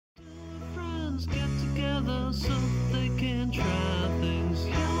friends get together so they can try things.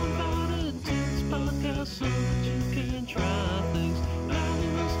 Yell about it, it's podcast so that you can try things. Now you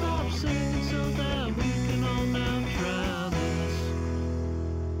will stop singing so that we can all now try this.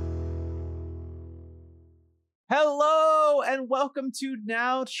 Hello and welcome to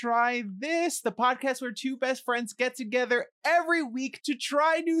Now Try This, the podcast where two best friends get together every week to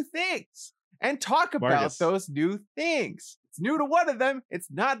try new things and talk about Marcus. those new things. It's new to one of them, it's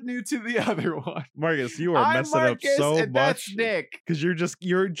not new to the other one. Marcus, you are I'm messing Marcus, up so and much that's Nick. because you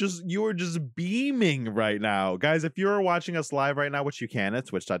are just beaming right now, guys. If you're watching us live right now, which you can at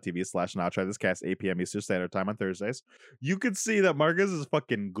twitch.tv/Now Try This Cast, 8 p.m. Eastern Standard Time on Thursdays, you could see that Marcus is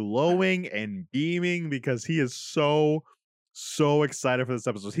fucking glowing and beaming because he is so excited for this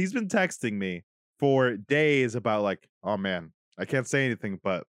episode. He's been texting me for days about like, oh man, I can't say anything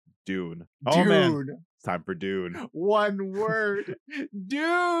but Dune. Oh man, Dude, it's time for Dune. one word. Dude,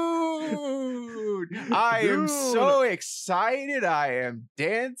 I am so excited. I am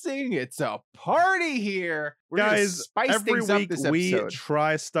dancing. It's a party here. We're gonna Guys, spice every things up week this we episode.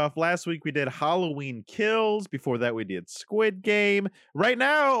 try stuff. Last week we did Halloween Kills. Before that we did Squid Game. Right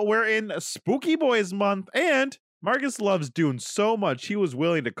now we're in Spooky Boys month, and Marcus loves Dune so much he was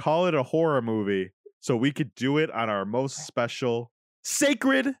willing to call it a horror movie so we could do it on our most special,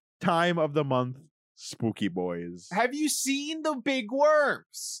 sacred time of the month, Spooky Boys. Have you seen the big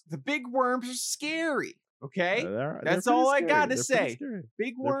worms? The big worms are scary. Okay? They're That's pretty all I scary. gotta They're pretty say. scary.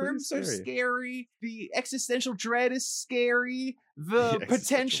 Big They're pretty worms are scary. scary. The existential dread is scary. The The existential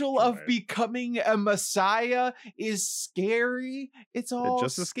potential of dread. becoming a messiah is scary. It's all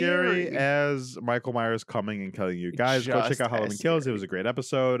Just as scary as Michael Myers coming and killing you. Guys, go check Just out Halloween as Kills. It scary. was a great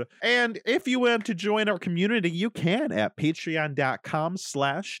episode. And if you want to join our community, you can at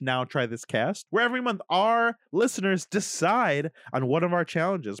patreon.com/Now Try This Cast, where every month our listeners decide on one of our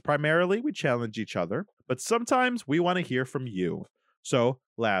challenges. Primarily, we challenge each other, but sometimes we want to hear from you. So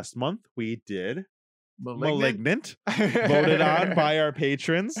last month we did Malignant, voted on by our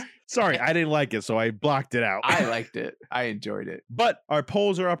patrons. Sorry, I didn't like it, so I blocked it out. I liked it. I enjoyed it. But our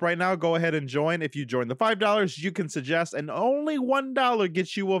polls are up right now. Go ahead and join. If you join the $5, you can suggest, and only $1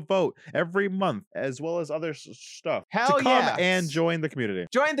 gets you a vote every month, as well as other stuff. Hell to come yes. and join the community.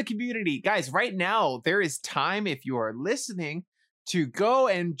 Join the community. Guys, right now, there is time if you are listening to go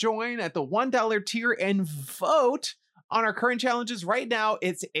and join at the $1 tier and vote on our current challenges. Right now,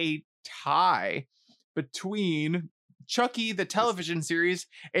 it's a tie between Chucky, the television series,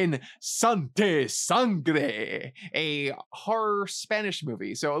 and Sante Sangre, a horror Spanish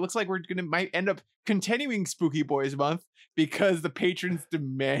movie. So it looks like might end up continuing Spooky Boys month because the patrons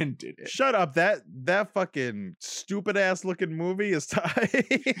demanded it. Shut up. That fucking stupid ass looking movie is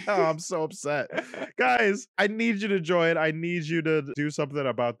tight. Oh, I'm so upset. Guys, I need you to join. I need you to do something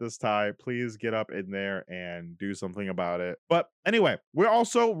about this tie. Please get up in there and do something about it. But anyway, we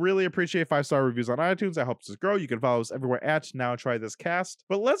also really appreciate 5-star reviews on iTunes. That helps us grow. You can follow us everywhere at Now Try This Cast.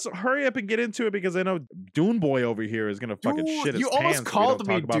 But let's hurry up and get into it because I know Dune Boy over here is gonna fucking Dude, shit his you pants. almost if we called don't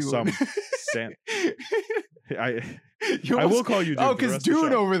me talk about Dune. some sand. You I will almost- call you Dune. Oh, for the because rest of the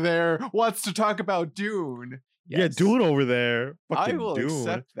Dune show. over there wants to talk about Dune. Yeah, Yes. Dune over there. I Fucking will Dune.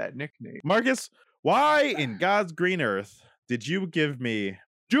 accept that nickname. Marcus, why in God's green earth did you give me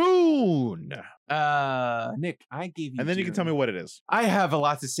Dune? Nick, I gave you. And then you can tell me Dune. what it is. I have a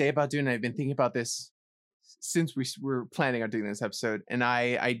lot to say about Dune. I've been thinking about this since we were planning on doing this episode, and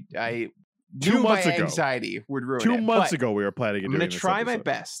I 2 knew months my ago. anxiety would ruin 2 it. months but ago, we were planning on I'm doing going to this try my episode.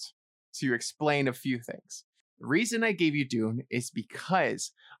 best to explain a few things. The reason I gave you Dune is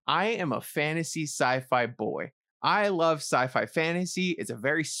because I am a fantasy sci-fi boy. I love sci-fi fantasy. It's a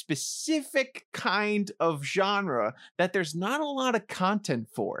very specific kind of genre that there's not a lot of content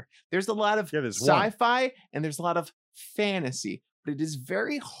for. There's a lot of Yeah, there's one. sci-fi and there's a lot of fantasy, but it is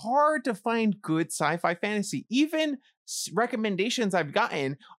very hard to find good sci-fi fantasy. Even recommendations I've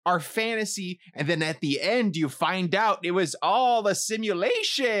gotten are fantasy, and then at the end you find out it was all a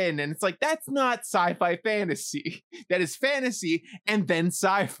simulation, and it's like, that's not sci-fi fantasy. That is fantasy and then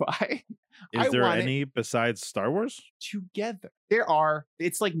sci-fi. I Is there want it any besides Star Wars? together. There are.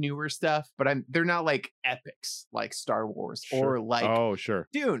 It's like newer stuff, but they're not like epics like Star Wars Sure. or like Oh, sure.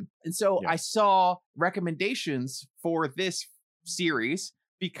 Dune. And so Yeah. I saw recommendations for this series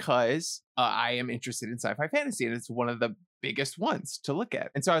because I am interested in sci-fi fantasy, and it's one of the biggest ones to look at.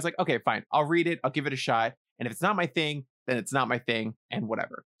 And so I was like, okay, fine, I'll read it, I'll give it a shot, and if it's not my thing, then it's not my thing, and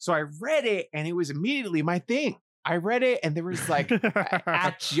whatever. So I read it, and it was immediately my thing. I read it, and there was like,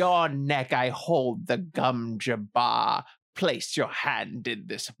 at your neck I hold the gum jabbar. Place your hand in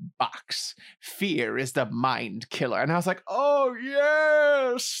this box. Fear is the mind killer. And I was like, oh,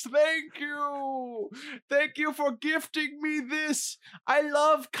 yes, thank you. Thank you for gifting me this. I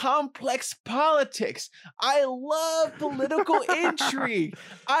love complex politics. I love political intrigue.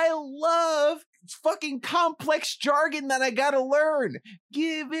 I love fucking complex jargon that I gotta learn.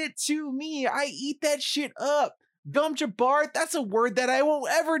 Give it to me. I eat that shit up. Gum Jabbar, that's a word that I won't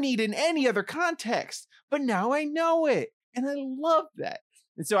ever need in any other context. But now I know it. And I love that.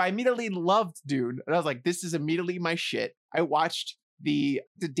 And so I immediately loved Dune. And I was like, this is immediately my shit. I watched the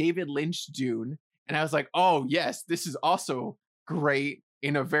David Lynch Dune. And I was like, oh, yes, this is also great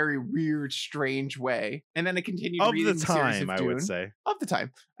in a very weird, strange way. And then I continued Of reading the the series time, of I Dune. would say. Of the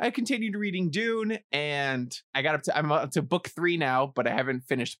time. I continued reading Dune, and I'm up to book 3 now, but I haven't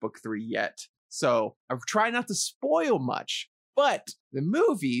finished book 3 yet. So I'm trying not to spoil much. But the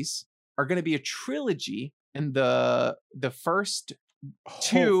movies are going to be a trilogy, and the first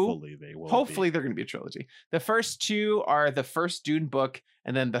two, Hopefully they will. hopefully they're going to be a trilogy. The first 2 are the first Dune book,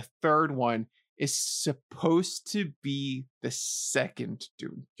 and then the third one is supposed to be the second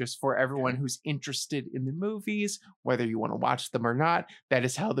Dune. Just for everyone who's interested in the movies, whether you want to watch them or not, that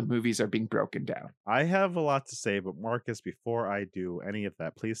is how the movies are being broken down. I have a lot to say, but Marcus, before I do any of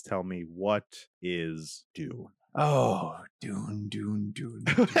that, please tell me, what is Dune? Oh, Dune.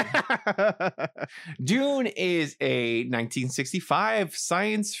 Dune is a 1965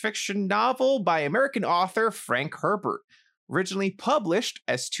 science fiction novel by American author Frank Herbert. Originally published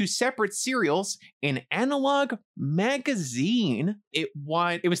as 2 separate serials in Analog Magazine, it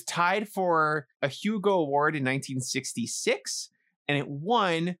was tied for a Hugo Award in 1966, and it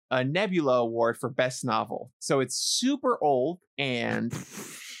won a Nebula Award for Best Novel. So it's super old, and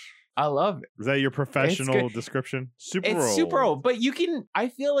I love it. Is that your professional description? It's super old, but I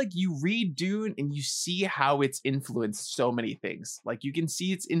feel like you read Dune and you see how it's influenced so many things. Like you can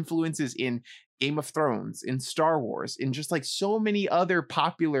see its influences in Game of Thrones, in Star Wars, in just like so many other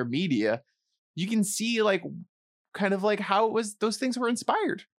popular media. You can see like kind of like how those things were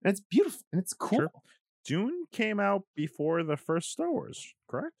inspired. And it's beautiful and it's cool. Sure. Dune came out before the first Star Wars,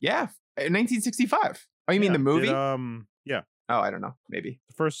 correct? Yeah, in 1965. Oh, you mean the movie? Yeah. Oh, I don't know. Maybe.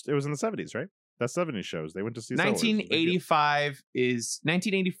 The first, it was in the 70s, right? That's 70s shows. They went to see Star Wars.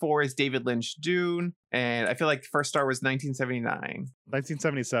 1984 is David Lynch Dune, and I feel like the first Star was 1979.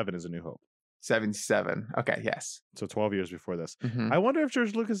 1977 is A New Hope. 77. Okay, yes. So 12 years before this. Mhm. I wonder if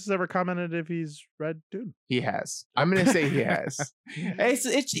George Lucas has ever commented if he's read Dune. He has. I'm gonna say he has.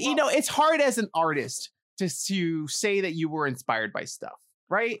 It's you know, it's hard as an artist to say that you were inspired by stuff,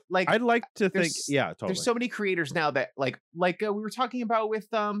 right? Like I'd like to think, there's- yeah, totally. there's so many creators now that like we were talking about with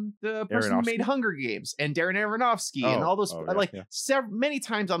the person who made Aronofsky? Hunger Games and Darren Aronofsky and all those many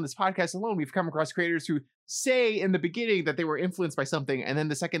times on this podcast alone we've come across creators who say in the beginning that they were influenced by something, and then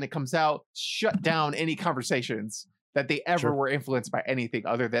the second it comes out, shut down any conversations that they ever Sure. were influenced by anything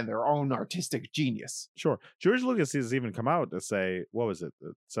other than their own artistic genius. Sure. George Lucas has even come out to say, what was it?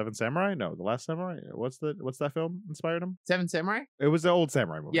 The Seven Samurai? No, The Last Samurai? What's that film inspired him? Seven Samurai? It was the old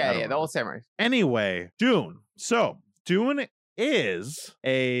samurai movie. I Yeah, don't the remember. old Samurai. Anyway, Dune. So Dune is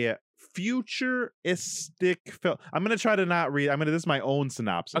a futuristic film. I'm gonna try to not read. This is my own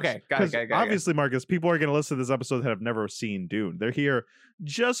synopsis. Okay, got it. Obviously, Marcus, people are gonna listen to this episode that have never seen Dune. They're here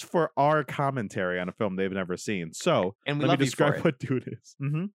just for our commentary on a film they've never seen. So And we let love me you for describe it. what Dune is.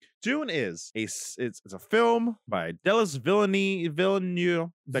 Dune is it's a film by Denis Villeneuve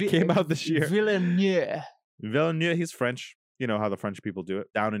that came out this year. Villeneuve, he's French. You know how the French people do it,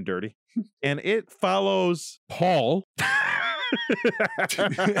 down and dirty. And it follows Paul.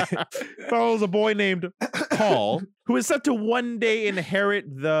 Follows a boy named Paul, who is set to one day inherit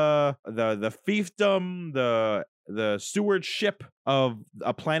the fiefdom, the stewardship of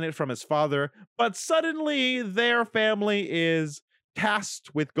a planet from his father. But suddenly their family is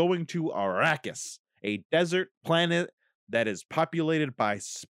tasked with going to Arrakis, a desert planet that is populated by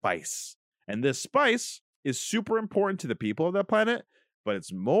spice. And this spice is super important to the people of that planet, but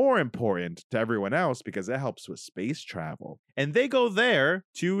it's more important to everyone else because it helps with space travel. And they go there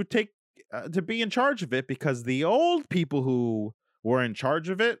to to be in charge of it because the old people who were in charge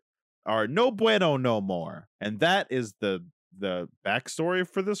of it are no bueno no more. And that is the backstory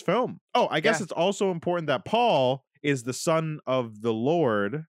for this film. Oh, I guess it's also important that Paul is the son of the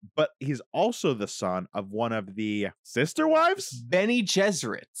Lord, but he's also the son of one of the sister wives? Bene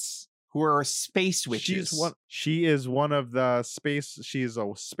Gesserits, who are space witches. She is one of the space. She's a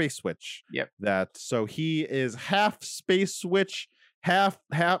space witch. Yep. So he is half space witch, half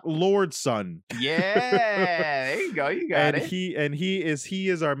Lord son. Yeah, there you go. You got it. He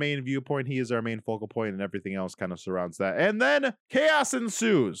is our main viewpoint. He is our main focal point, and everything else kind of surrounds that. And then chaos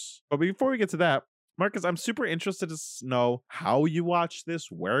ensues. But before we get to that, Marcus, I'm super interested to know how you watch this,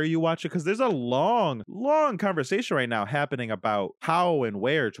 where you watch it, because there's a long, long conversation right now happening about how and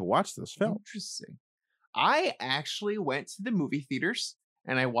where to watch this film. Interesting. I actually went to the movie theaters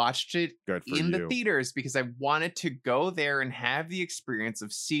and I watched it Good for in the you. theaters because I wanted to go there and have the experience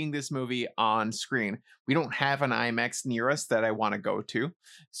of seeing this movie on screen. We don't have an IMAX near us that I want to go to,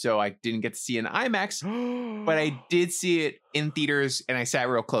 so I didn't get to see an IMAX, but I did see it in theaters and I sat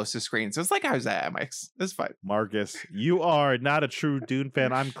real close to screen. So it's like I was at IMAX. It's fine. Marcus, you are not a true Dune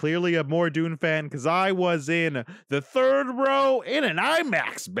fan. I'm clearly a more Dune fan because I was in the third row in an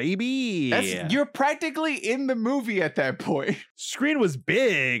IMAX, baby. You're practically in the movie at that point. Screen was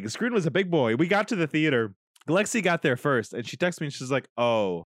big. Screen was a big boy. We got to the theater. Lexi got there first and she texted me and she's like,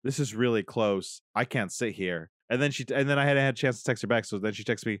 "Oh, this is really close. I can't sit here." And then I had a chance to text her back. So then she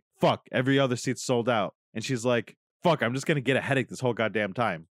texted me, "Fuck, every other seat's sold out." And she's like, "Fuck, I'm just gonna get a headache this whole goddamn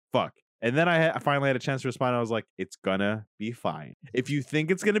time. Fuck." And then I finally had a chance to respond. I was like, "It's gonna be fine. If you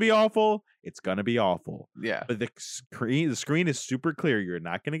think it's gonna be awful, it's gonna be awful." Yeah. But the screen is super clear. You're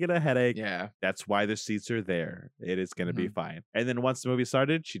not gonna get a headache. Yeah. That's why the seats are there. It is gonna be fine. And then once the movie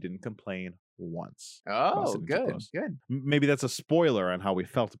started, she didn't complain once. Oh, sitting too good. close. Good. Maybe that's a spoiler on how we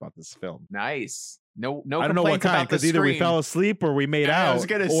felt about this film. Nice. No I don't know what complaints kind, about the because either we screen. fell asleep or we made I out, was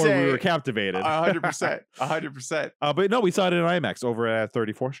gonna or say, we were captivated. 100%. 100%. But no, we saw it in IMAX over at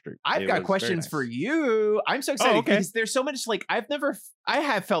 34th Street. I've It got was questions very for nice. you. I'm so excited okay. because there's so much like I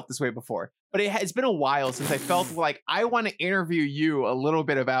have felt this way before, but it's been a while since I felt like I want to interview you a little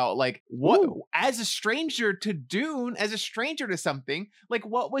bit about like what as a stranger to Dune, as a stranger to something, like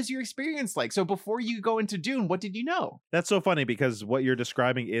what was your experience like? So before you go into Dune, what did you know? That's so funny because what you're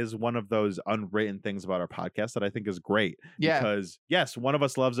describing is one of those unwritten things about our podcast that I think is great. Yeah. Because yes, one of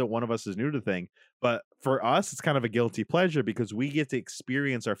us loves it, one of us is new to the thing. But for us, it's kind of a guilty pleasure because we get to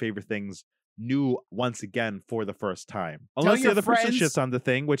experience our favorite things new once again for the first time. Unless the your other person friends- shits on the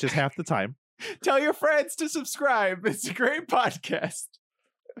thing, which is half the time. Tell your friends to subscribe. It's a great podcast.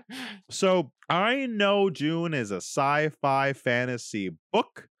 So I know Dune is a sci-fi fantasy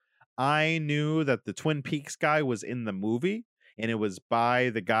book. I knew that the Twin Peaks guy was in the movie, and it was by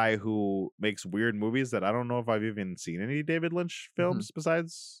the guy who makes weird movies that I don't know if I've even seen any David Lynch films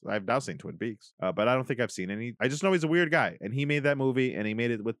besides I've now seen Twin Peaks, but I don't think I've seen any. I just know he's a weird guy, and he made that movie, and he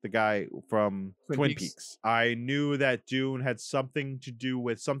made it with the guy from Twin Peaks. I knew that Dune had something to do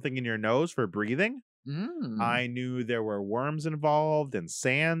with something in your nose for breathing. I knew there were worms involved and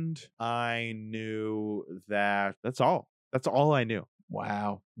sand. I knew that. That's all I knew.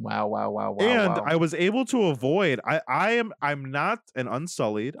 Wow. And I was able to avoid. I'm not an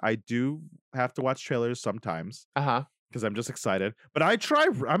Unsullied. I do have to watch trailers sometimes because I'm just excited. But I try.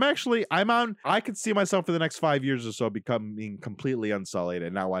 I could see myself for the next 5 years or so becoming completely Unsullied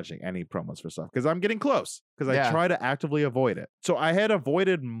and not watching any promos for stuff because I'm getting close. Because I try to actively avoid it. So I had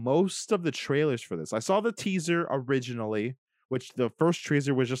avoided most of the trailers for this. I saw the teaser originally, which the first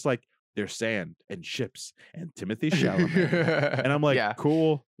teaser was just like, there's sand and ships and Timothy Chalamet. And I'm like,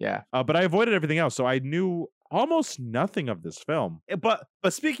 cool. Yeah. But I avoided everything else. So I knew almost nothing of this film. But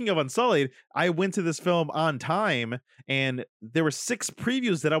speaking of Unsullied, I went to this film on time and there were 6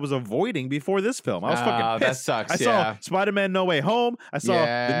 previews that I was avoiding before this film. I was fucking pissed. That sucks. I saw Spider-Man No Way Home. I saw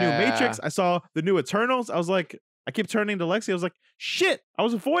the new Matrix. I saw the new Eternals. I was like, I kept turning to Lexi. I was like, shit, I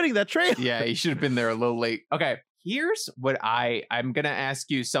was avoiding that trailer. Yeah, you should have been there a little late. Okay. Here's what I'm going to ask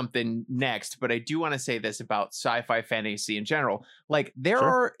you something next, but I do want to say this about sci-fi fantasy in general. Like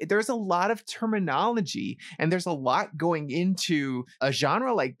there's a lot of terminology and there's a lot going into a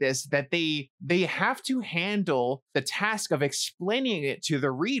genre like this that they have to handle the task of explaining it to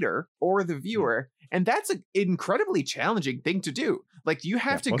the reader or the viewer. And that's an incredibly challenging thing to do. Like you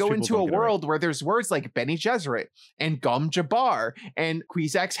have to go into a world where there's words like Bene Gesserit and Gom Jabbar and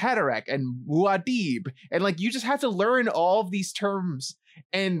Kwisatz Haderach and Muad'Dib. And like, you just have to learn all of these terms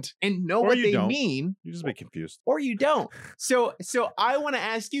and know what they mean. You just get confused. Or you don't. So I want to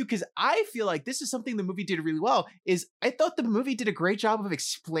ask you, because I feel like this is something the movie did really well, is I thought the movie did a great job of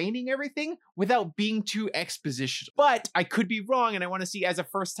explaining everything without being too expositional. But I could be wrong, and I want to see, as a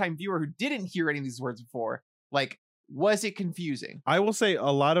first-time viewer who didn't hear any of these words before, like, was it confusing? I will say a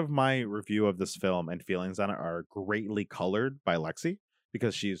lot of my review of this film and feelings on it are greatly colored by Lexi,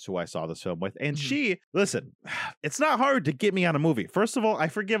 because she's who I saw this film with. And listen, it's not hard to get me on a movie. First of all, I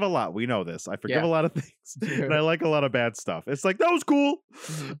forgive a lot. We know this. I forgive a lot of things. And I like a lot of bad stuff. It's like, that was cool.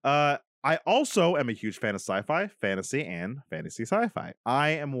 I also am a huge fan of sci-fi, fantasy, and fantasy sci-fi. I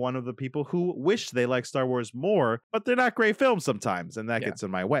am one of the people who wish they like Star Wars more, but they're not great films sometimes, and that gets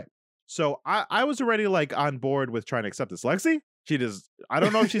in my way. So I was already like on board with trying to accept this. Lexi, I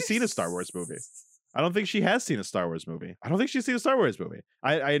don't know if she's seen a Star Wars movie. I don't think she has seen a Star Wars movie. I don't think she's seen a Star Wars movie.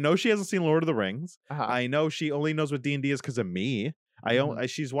 I know she hasn't seen Lord of the Rings. Uh-huh. I know she only knows what D&D is because of me.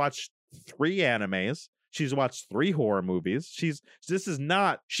 She's watched 3 animes. She's watched 3 horror movies.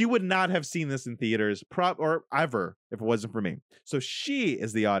 She would not have seen this in theaters or ever if it wasn't for me. So she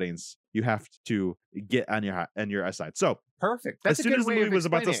is the audience you have to get on your side. So Perfect. That's as a soon good as the way movie of was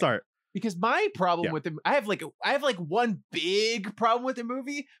about to explaining it. start, Because my problem Yeah. with the I have like one big problem with the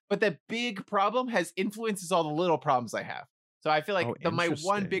movie, but that big problem has influences all the little problems I have. So I feel like my one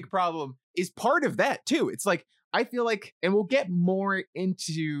interesting. big problem is part of that too. It's like I feel like, and we'll get more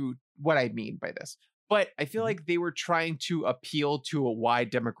into what I mean by this, but I feel Mhm. like they were trying to appeal to a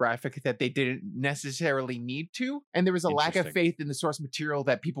wide demographic that they didn't necessarily need to. And there was a lack of Interesting. faith in the source material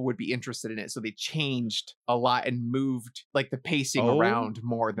that people would be interested in it. So they changed a lot and moved like the pacing Oh around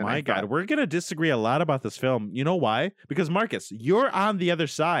more than My I God, thought. we're gonna disagree a lot about this film. You know why? Because Marcus, you're on the other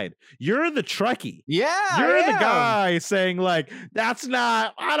side. You're the Trekkie. Yeah, You're I the am. guy saying like, "That's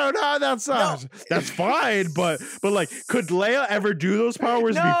not. I don't know. That's not. That's fine." But like, could Leia ever do those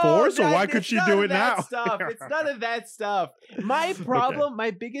powers before? So why could she do it now? It's none of that stuff. My problem,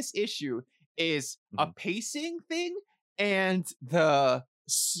 my biggest issue is a pacing thing and a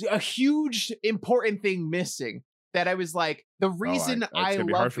huge important thing missing. That I was like, the reason it's I gonna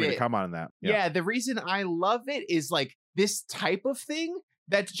be hard love for me to it. come on that. Yeah, the reason I love it is like this type of thing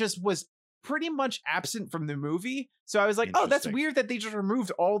that just was pretty much absent from the movie. So I was like, oh, that's Interesting. weird that they just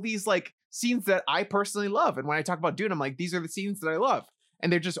removed all these like scenes that I personally love. And when I talk about Dune, I'm like, these are the scenes that I love.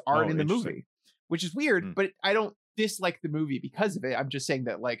 And they just aren't Oh, in the interesting. movie, which is weird, Hmm. but I don't dislike the movie because of it. I'm just saying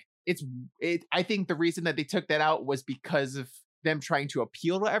that like I think the reason that they took that out was because of them trying to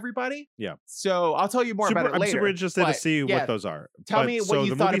appeal to everybody. Yeah. So I'll tell you more about it I'm later. super interested to but see yeah, what those are. Tell But me so what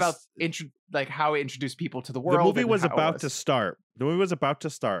you the thought movie's- about like how it introduced people to the the world. movie and was how it about was. to start. The movie was about to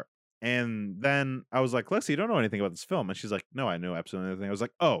start. And then I was like, Lexi, you don't know anything about this film. And she's like, no, I know absolutely nothing. I was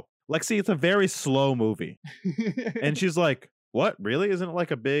like, oh, Lexi, it's a very slow movie. And she's like, what? Really? Isn't it like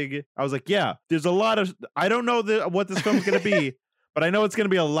a big... I was like, yeah, there's a lot of... I don't know what this film's going to be, but I know it's going to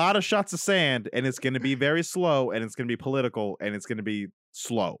be a lot of shots of sand, and it's going to be very slow, and it's going to be political, and it's going to be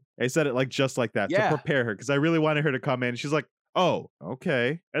slow. I said it like just like that Yeah. to prepare her, because I really wanted her to come in. She's like, oh,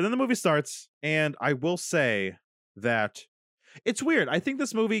 okay. And then the movie starts, and I will say that it's weird. I think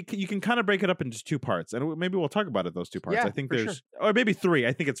this movie, you can kind of break it up into 2 parts, and maybe we'll talk about it, those 2 parts. Yeah, I think for there's, sure. or maybe 3.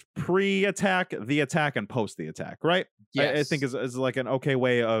 I think it's pre-attack, the attack, and post the attack, right? I Yes. think is like an okay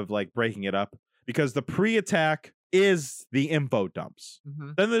way of like breaking it up, because the pre-attack is the info dumps.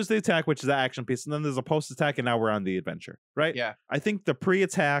 Mhm. Then there's the attack, which is the action piece, and then there's a post-attack, and now we're on the adventure, right? Yeah. I think the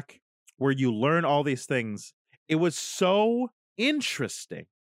pre-attack, where you learn all these things, it was so interesting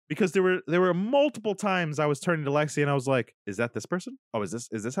because there were multiple times I was turning to Lexi and I was like, "Is that this person? Oh, is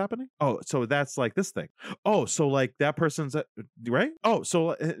this happening? Oh, so that's like this thing. Oh, so like that person's right? Oh,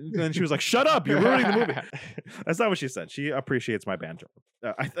 so then she was like, "Shut up! You're ruining the movie." That's not what she said. She appreciates my banter.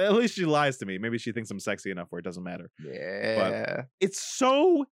 At least she lies to me. Maybe she thinks I'm sexy enough where it doesn't matter. Yeah. It's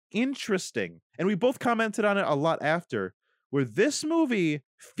so interesting, and we both commented on it a lot after, where this movie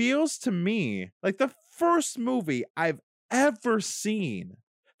feels to me like the first movie I've ever seen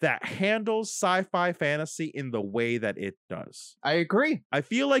that handles sci-fi fantasy in the way that it does. I agree. I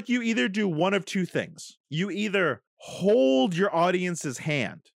feel like you either do one of 2 things. You either hold your audience's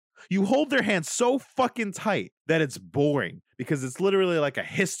hand. You hold their hand so fucking tight that it's boring, because it's literally like a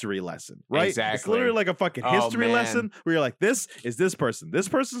history lesson, right? It's Exactly. literally like a fucking Oh, history man. lesson where you're like, this is this person. This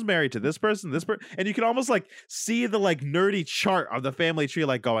person's married to this person, and you can almost like see the like nerdy chart of the family tree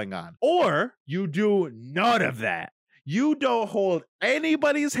like going on. Or you do none of that. You don't hold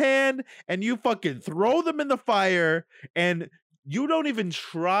anybody's hand, and you fucking throw them in the fire, and you don't even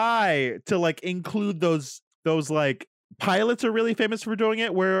try to like include those like pilots are really famous for doing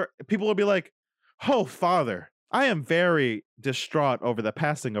it, where people will be like, "Oh, Father, I am very distraught over the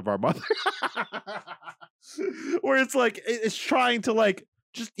passing of our mother." Where it's like it's trying to like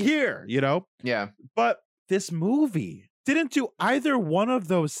just hear, you know? Yeah. But this movie didn't do either one of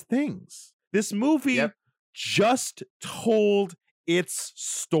those things. This movie Yep. just told its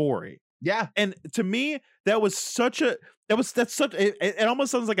story. Yeah. And to me, that's such it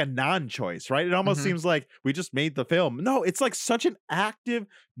almost sounds like a non-choice, right? It almost Mhm. seems like we just made the film. No, it's like such an active,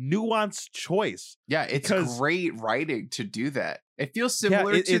 nuanced choice. Yeah. It's Because- great writing to do that. It feels Yeah,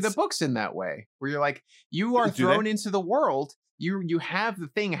 similar to the it's- books in that way, where you're like, you are Do they? thrown into the world, you have the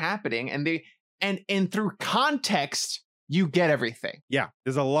thing happening, and and through context, you get everything. Yeah,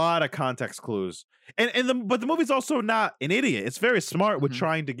 there's a lot of context clues. But the movie's also not an idiot. It's very smart with Mhm.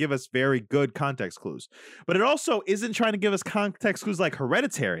 trying to give us very good context clues. But it also isn't trying to give us context clues like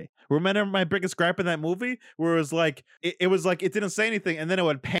Hereditary. Remember my biggest gripe in that movie? Where it was like it was like it didn't say anything, and then it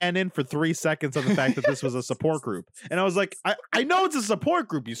would pan in for 3 seconds on the fact that this was a support group. And I was like, I know it's a support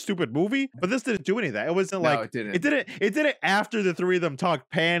group, you stupid movie, but this didn't do any of that. It wasn't No, like it didn't. it didn't after the 3 of them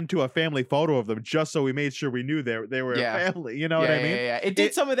talked pan to a family photo of them just so we made sure we knew they were Yeah. a family. You know what I mean? Yeah. It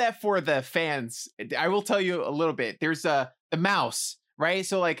did some of that for the fans. I will tell you a little bit. There's the mouse, right?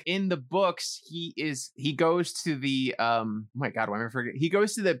 So like in the books, he goes to the oh my god, why am I forgetting? He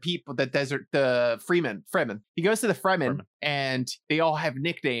goes to the people, the Fremen. He goes to the Fremen, and they all have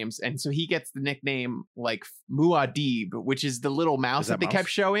nicknames, and so he gets the nickname like Muad'Dib, which is the little mouse that they kept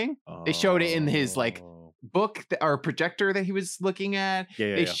showing. They showed it in his like book or projector that he was looking at.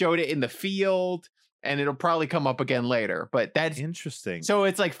 They showed it in the field. And it'll probably come up again later, but that's interesting. So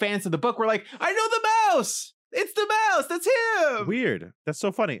it's like fans of the book were like, I know the mouse. It's the mouse. That's him. Weird. That's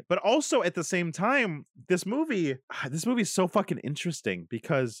so funny. But also at the same time, this movie is so fucking interesting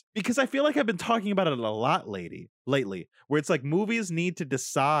because I feel like I've been talking about it a lot lately, where it's like movies need to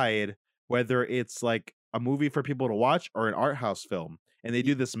decide whether it's like a movie for people to watch or an art house film. And they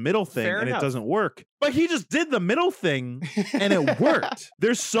do this middle thing Fair and enough. it doesn't work. But he just did the middle thing and it worked.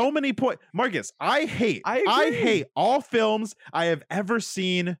 There's so many points. Marcus, I hate all films I have ever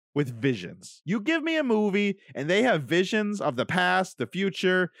seen with visions. You give me a movie and they have visions of the past, the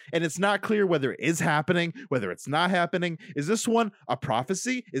future, and it's not clear whether it is happening, whether it's not happening. Is this one a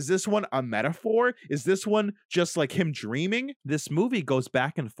prophecy? Is this one a metaphor? Is this one just like him dreaming? This movie goes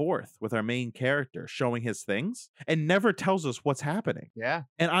back and forth with our main character showing his things and never tells us what's happening. Yeah.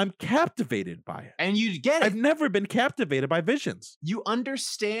 And I'm captivated by it. And you get it. I've never been captivated by visions. You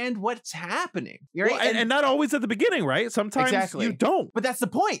understand what's happening. Right? Well, and not always at the beginning, right? Sometimes you don't. But that's the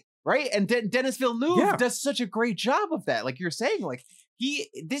point, right? And Dennis Villeneuve Yeah. does such a great job of that. Like you're saying, like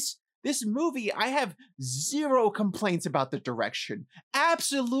this movie, I have zero complaints about the direction.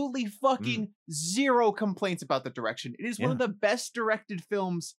 Absolutely fucking zero complaints about the direction. It is one of the best directed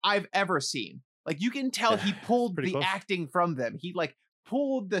films I've ever seen. Like you can tell he pulled the close. acting from them. He like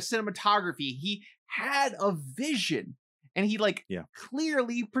pulled the cinematography. He had a vision and he like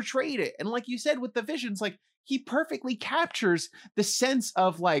clearly portrayed it. And like you said with the visions, like he perfectly captures the sense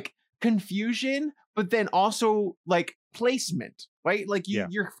of like confusion, but then also like placement, right? Like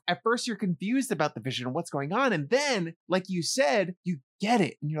you're at first you're confused about the vision and what's going on. And then, like you said, you get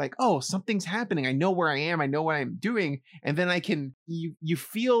it. And you're like, oh, something's happening. I know where I am. I know what I'm doing. And then you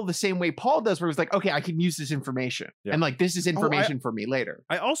feel the same way Paul does, where it's like, okay, I can use this information. Yeah. And like, this is information for me later.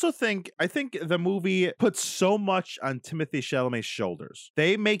 I think the movie puts so much on Timothée Chalamet's shoulders.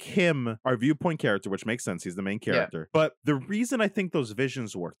 They make him our viewpoint character, which makes sense. He's the main character. But the reason I think those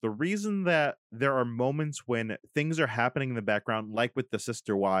visions work, the reason that there are moments when things are happening in the background, like with the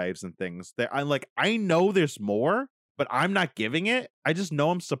sister wives and things, that I'm like, I know there's more, but I'm not giving it. I just know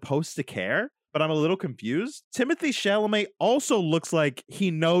I'm supposed to care, but I'm a little confused. Timothée Chalamet also looks like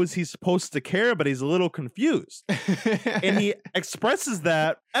he knows he's supposed to care, but he's a little confused. And he expresses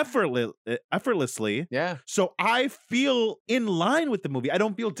that effortlessly. Yeah. So I feel in line with the movie. I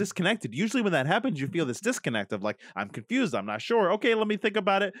don't feel disconnected. Usually when that happens, you feel this disconnect of like, I'm confused. I'm not sure. Okay, let me think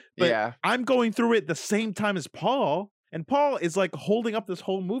about it. But I'm going through it the same time as Paul. And Paul is like holding up this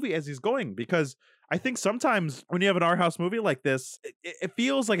whole movie as he's going, because I think sometimes when you have an art house movie like this, it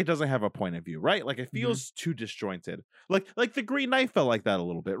feels like it doesn't have a point of view, right? Like it feels too disjointed. Like The Green Knight felt like that a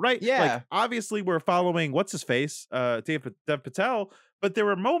little bit, right? Yeah. Like obviously we're following what's his face, Dev Patel, but there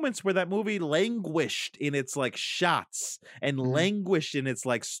were moments where that movie languished in its like shots and languished in its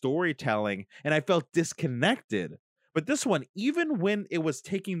like storytelling, and I felt disconnected. But this one, even when it was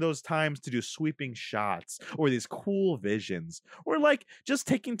taking those times to do sweeping shots or these cool visions, or like just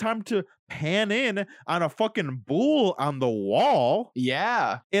taking time to pan in on a fucking bull on the wall,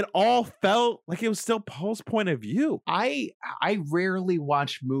 it all felt like it was still Paul's point of view. I rarely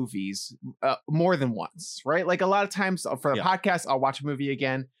watch movies more than once, right? Like a lot of times for the podcast, I'll watch a movie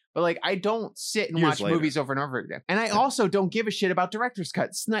again. But like, I don't sit and watch movies over and over again. And I also don't give a shit about director's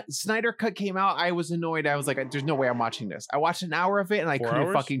cut. Snyder Cut came out. I was annoyed. I was like, there's no way I'm watching this. I watched an hour of it and I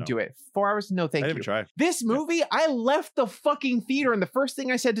couldn't fucking do it. 4 hours? No, thank you. Even try. This movie, I left the fucking theater and the first thing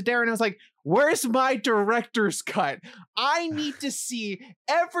I said to Darren, I was like, where's my director's cut? I need to see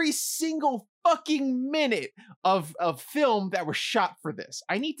every single fucking minute of film that was shot for this.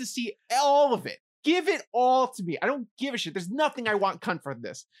 I need to see all of it. Give it all to me. I don't give a shit. There's nothing I want cunt from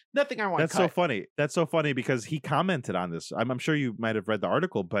this. Nothing I want That's cut. so funny. That's so funny because he commented on this. I'm sure you might have read the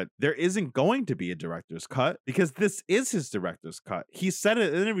article, but there isn't going to be a director's cut because this is his director's cut. He said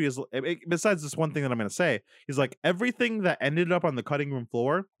it in interviews. Besides this one thing that I'm going to say, he's like, everything that ended up on the cutting room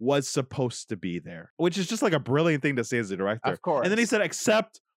floor was supposed to be there, which is just like a brilliant thing to say as a director. Of course. And then he said,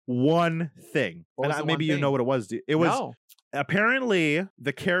 except one thing. What was And the maybe one you thing? know what it was. It was No. apparently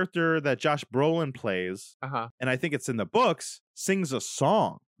the character that Josh Brolin plays, Uh-huh. and I think it's in the books, sings a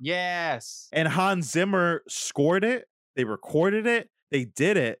song. Yes. And Hans Zimmer scored it, they recorded it, they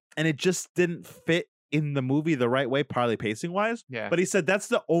did it, and it just didn't fit in the movie the right way, partly pacing wise. Yeah. But he said that's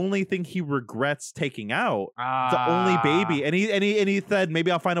the only thing he regrets taking out. The only baby. And he said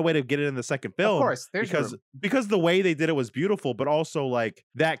maybe I'll find a way to get it in the second film. Of course, there's room. because the way they did it was beautiful, but also like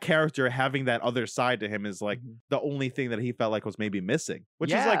that character having that other side to him is like Mhm. the only thing that he felt like was maybe missing. Which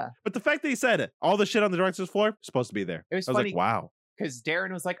is like, Yeah. but the fact that he said it, all the shit on the director's floor supposed to be there. It was I was funny. like, wow. Because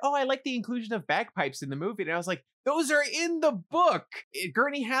Darren was like, "Oh, I like the inclusion of bagpipes in the movie," and I was like, "Those are in the book."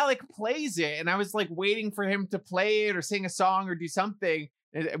 Gurney Halleck plays it, and I was like waiting for him to play it or sing a song or do something.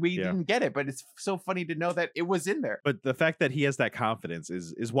 And we Yeah. didn't get it, but it's so funny to know that it was in there. But the fact that he has that confidence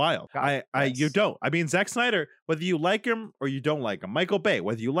is wild. God, You yes. don't. I mean, Zack Snyder, whether you like him or you don't like him, Michael Bay,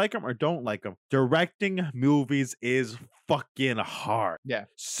 whether you like him or don't like him, directing movies is fucking hard. Yeah.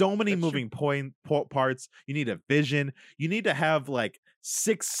 So many That's true. moving parts. You need a vision. You need to have like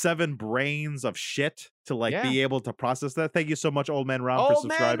 6-7 brains of shit to like Yeah. be able to process that. Thank you so much, Old Man Rom, for Old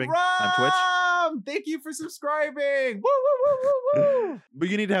Man subscribing on Twitch. Rom! Thank you for subscribing. Woo, woo, woo, woo, woo. But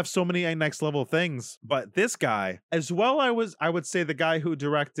you need to have so many next level things. But this guy, as well, I would say the guy who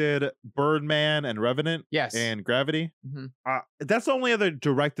directed Birdman and Revenant Yes. and Gravity. Mhm. That's the only other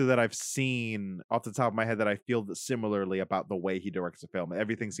director that I've seen off the top of my head that I feel similarly about the way he directs a film.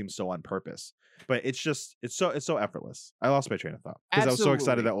 Everything seems so on purpose, but it's so effortless. I lost my train of thought because I was so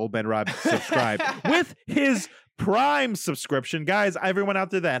excited Absolutely. that Old Man Rob subscribed with his Prime subscription. Guys, everyone out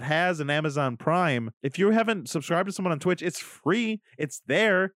there that has an Amazon Prime, if you haven't subscribed to someone on Twitch, it's free. It's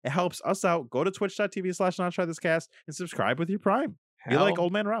there. It helps us out. Go to twitch.tv/nottrythiscast and subscribe with your Prime. You like Hell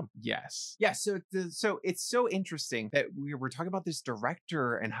Old Man Rob. Yes. Yeah. So it's so interesting that we were talking about this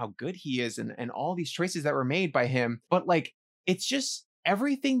director and how good he is and all these choices that were made by him. But like, it's just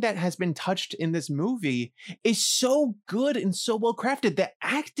everything that has been touched in this movie is so good and so well crafted. The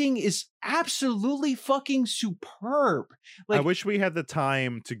acting is absolutely fucking superb. I Like, wish we had the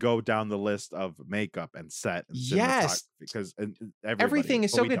time to go down the list of makeup and set. And Yes. cinematography, because everything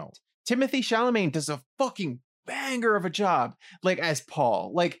is but so we good. don't. Timothy Chalamet does a fucking banger of a job, like as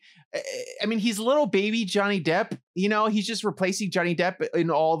Paul. Like, I mean, he's little baby Johnny Depp. You know, he's just replacing Johnny Depp in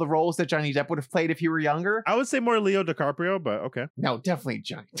all the roles that Johnny Depp would have played if he were younger. I would say more Leo DiCaprio, but okay. No, definitely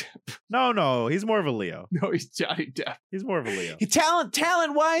Johnny Depp. No, he's more of a Leo. No, he's Johnny Depp. He's more of a Leo.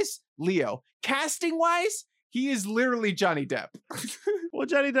 Talent wise, Leo. Casting wise, he is literally Johnny Depp. Well,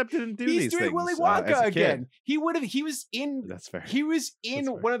 Johnny Depp didn't do He's these doing things. Willy as Wonka a kid. again. He was in That's fair. He was in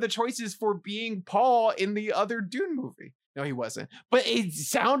fair. one of the choices for being Paul in the other Dune movie. No, he wasn't. But it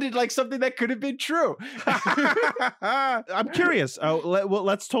sounded like something that could have been true. I'm curious.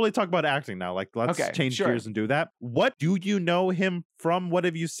 Let's totally talk about acting now. Like, let's Okay, change sure. gears and do that. What do you know him from? What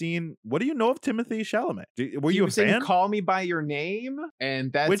have you seen? What do you know of Timothy Chalamet? Were He you a was in fan? Call Me by Your Name,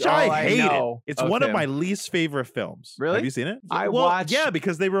 and that's Which all I hated. know. It's one of him. my least favorite films. Really? Have you seen it? I Well, watched- Yeah,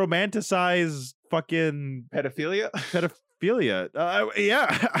 because they romanticize fucking pedophilia. pedophilia.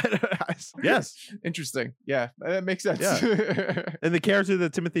 Yeah. Yes. Interesting. Yeah, that makes sense. And the character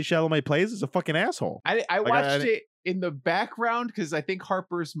that Timothy Chalamet plays is a fucking asshole. I Like, I- watched it in the background because I think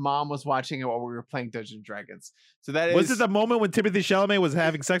Harper's mom was watching it while we were playing Dungeons and Dragons. So that is Was it the moment when Timothy Chalamet was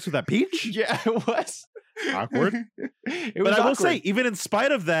having sex with that peach? Yeah, it was Awkward. It But was I will awkward. say, even in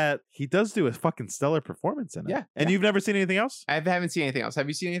spite of that, he does do a fucking stellar performance in it. Yeah, And you've never seen anything else? I haven't seen anything else. Have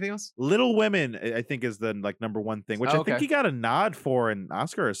you seen anything else? Little Women, I think, is the like number one thing, which Oh, I think okay. he got a nod for an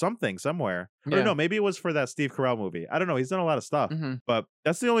Oscar or something somewhere. Or Yeah. no, maybe it was for that Steve Carell movie. I don't know. He's done a lot of stuff, Mhm. but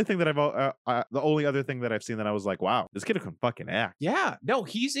that's the only thing that the only other thing that I've seen that I was like, wow, this kid can fucking act. Yeah, no,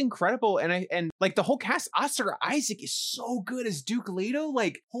 he's incredible, and like the whole cast. Oscar Isaac is so good as Duke Leto.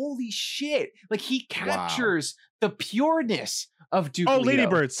 Like, holy shit! Like, he captures the pureness of Duke. Oh, Leto. Lady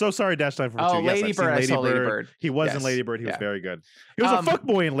Bird. So sorry, Dash 942. Oh, Yes, I've Lady seen Bird. I saw Lady Bird. He was in Yes. Lady Bird. He was Yeah. very good. He was Um, a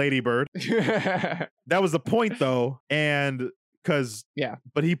fuckboy in Lady Bird. That was the point, though. And because Yeah.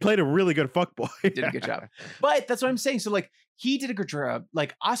 but he played a really good fuckboy. Did a good job. But that's what I'm saying. So like he did a good job.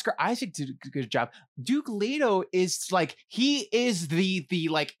 Like Oscar Isaac did a good job. Duke Leto is like he is the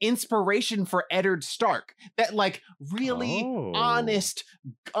like inspiration for Eddard Stark. That like really honest,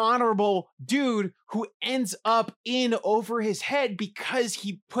 honorable dude who ends up in over his head because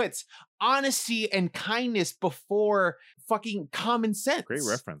he puts honesty and kindness before fucking common sense. Great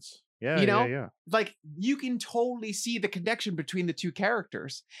reference. Yeah, You know? yeah. Like you can totally see the connection between the two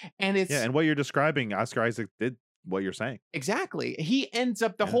characters. And it's Yeah, and what you're describing, Oscar Isaac did what you're saying. exactly. He ends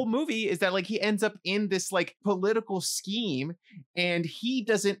up the Yeah. whole movie is that like he ends up in this like political scheme and he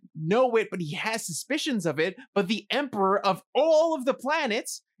doesn't know it, but he has suspicions of it. But the emperor of all of the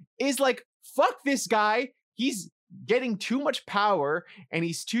planets is like, fuck this guy. He's getting too much power and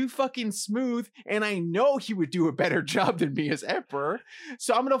he's too fucking smooth. And I know he would do a better job than me as emperor.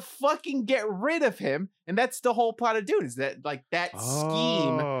 So I'm gonna fucking get rid of him. And that's the whole plot of Dune, is that like that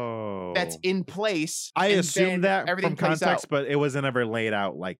scheme that's in place. I and assume then that everything from plays context, out. but it wasn't ever laid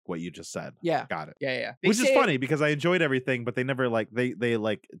out like what you just said. Yeah. Got it. Yeah. Which is say funny because I enjoyed everything, but they never like they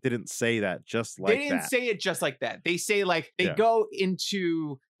like didn't say that just like they didn't that. say it just like that. They say like they Yeah. go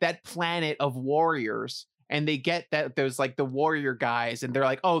into that planet of warriors and they get that there's like the warrior guys and they're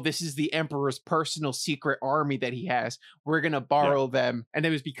like, oh, this is the emperor's personal secret army that he has. We're gonna borrow them. And it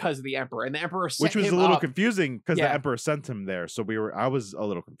was because of the emperor. And the emperor set Which was him a little up. confusing because Yeah. the emperor sent him there. So I was a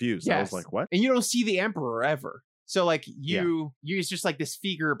little confused. I was Yes. like, what? And you don't see the emperor ever. So like you it's just like this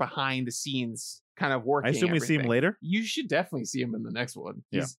figure behind the scenes kind of working. I assume we see him everything. later. You should definitely see him in the next one.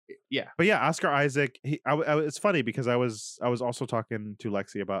 Yeah. Yeah. But yeah, Oscar Isaac. It's funny because I was also talking to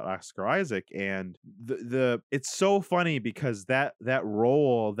Lexi about Oscar Isaac, and it's so funny because that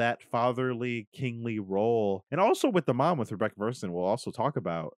role, that fatherly, kingly role, and also with the mom with Rebecca Ferguson, we'll also talk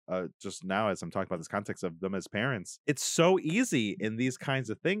about just now as I'm talking about this context of them as parents. It's so easy in these kinds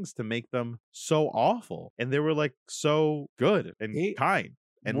of things to make them so awful, and they were like so good and They kind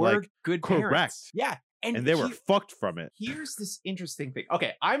and We're like good correct. parents. Yeah. and they were fucked from it. Here's this interesting thing.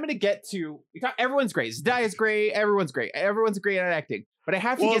 Okay, I'm gonna get to everyone's great. Zendaya great. Everyone's great. Everyone's great at acting. But I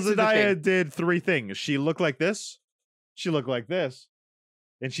have to Well, get to the Zendaya thing. did 3 things. She looked like this. She looked like this.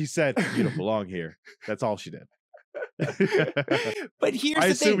 And she said, "You don't belong here." That's all she did. But here's I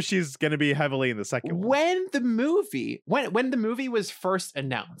the assume thing. she's going to be heavily in the second one. When the movie was first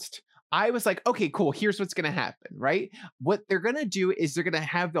announced, I was like, okay, cool. Here's what's going to happen, right? What they're going to do is they're going to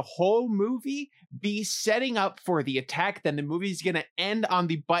have the whole movie be setting up for the attack. Then the movie's going to end on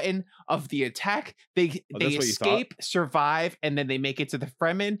the button of the attack. They that's what you escape, survive, and then they make it to the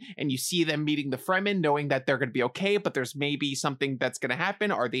Fremen. And you see them meeting the Fremen, knowing that they're going to be okay, but there's maybe something that's going to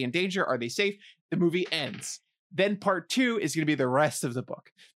happen. Are they in danger? Are they safe? The movie ends. Then part 2 is going to be the rest of the book.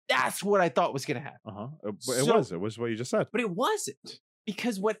 That's what I thought was going to happen. It was what you just said. But it wasn't.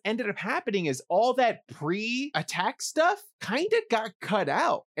 Because what ended up happening is all that pre-attack stuff kind of got cut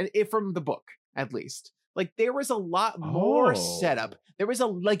out, and from the book, at least. Like there was a lot more setup. There was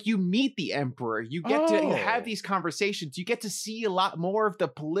you meet the emperor, you get to have these conversations, you get to see a lot more of the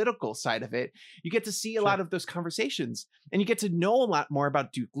political side of it. You get to see a lot of those conversations, and you get to know a lot more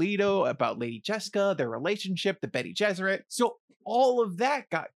about Duke Leto, about Lady Jessica, their relationship, the Bene Gesserit. So all of that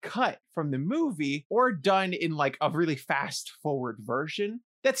got cut from the movie or done in like a really fast forward version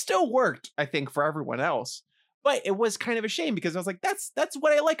that still worked, I think, for everyone else. But it was kind of a shame because I was like, that's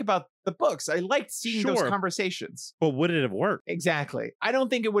what I like about the books. I liked seeing those conversations. But would it have worked? Exactly. I don't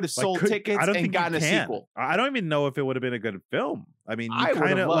think it would have sold tickets and gotten a sequel. I don't even know if it would have been a good film. I mean, I you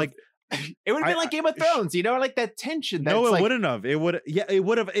kind of like it would have been like Game of Thrones, like that tension. That's no, it wouldn't have. It would. Yeah, it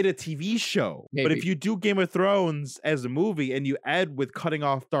would have in a TV show. Maybe. But if you do Game of Thrones as a movie and you add with cutting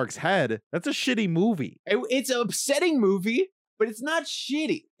off Stark's head, that's a shitty movie. It's an upsetting movie, but it's not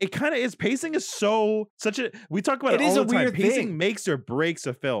shitty. It kind of is. Pacing is such a. We talk about it all the time. Pacing makes or breaks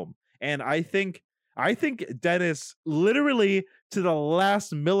a film, and I think Dennis literally to the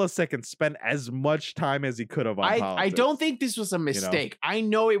last millisecond spent as much time as he could have on politics. I don't think this was a mistake. I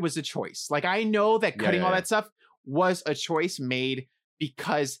know it was a choice. Like I know that cutting all that stuff was a choice made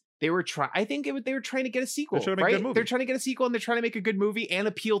because they were trying. I think they were trying to get a sequel, right? They're trying to get a sequel and they're trying to make a good movie and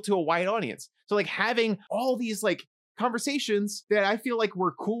appeal to a wide audience. So like having all these like conversations that I feel like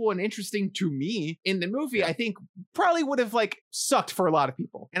were cool and interesting to me in the movie, I think probably would have like sucked for a lot of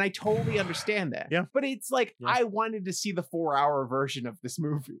people. And I totally understand that. Yeah. But it's like, I wanted to see the 4-hour version of this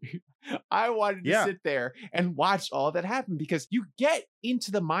movie. I wanted to sit there and watch all that happen because you get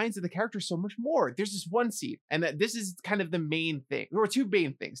into the minds of the characters so much more. There's this one scene, and this is kind of the main thing. There were two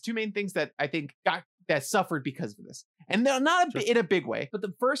main things that I think that suffered because of this. And they're not in a big way. But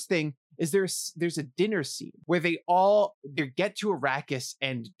the first thing is there's a dinner scene where they get to Arrakis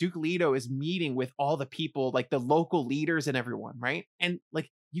and Duke Leto is meeting with all the people, like the local leaders and everyone, right? And like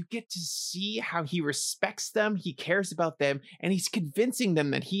you get to see how he respects them, he cares about them, and he's convincing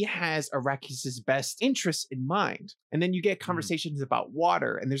them that he has Arrakis's best interests in mind. And then you get conversations about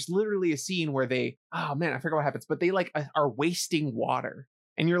water, and there's literally a scene where oh man, I forgot what happens, but they like are wasting water.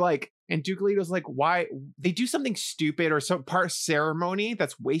 And you're like, and Duke Leto's like, why? They do something stupid or some part ceremony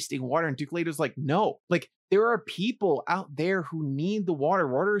that's wasting water. And Duke Leto's like, no, like there are people out there who need the water.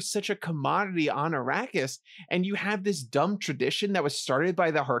 Water is such a commodity on Arrakis. And you have this dumb tradition that was started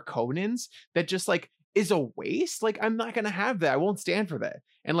by the Harkonnens that just like is a waste. Like, I'm not going to have that. I won't stand for that.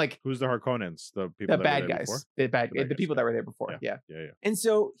 And like, who's the Harkonnens? The people the that bad were there guys, before? the people that were there before. Yeah. Yeah. And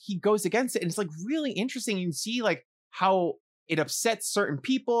so he goes against it. And it's like really interesting. You can see like how it upsets certain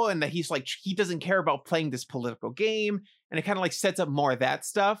people and that he's like, he doesn't care about playing this political game. And it kind of like sets up more of that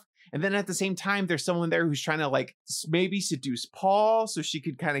stuff. And then at the same time, there's someone there who's trying to like maybe seduce Paul so she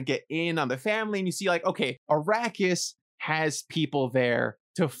could kind of get in on the family. And you see like, okay, Arrakis has people there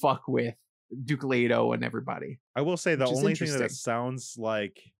to fuck with Duke Leto and everybody. I will say the Which is only thing that it interesting. sounds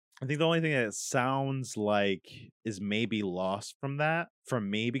like, I think the only thing that it sounds like is maybe lost from that, from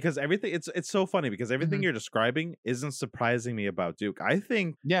me, because everything, it's so funny because everything you're describing isn't surprising me about Duke. I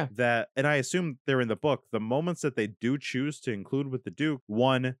think Yeah. that, and I assume they're in the book, the moments that they do choose to include with the Duke,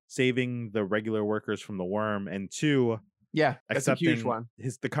 one, saving the regular workers from the worm, and two, Yeah. That's a huge accepting one.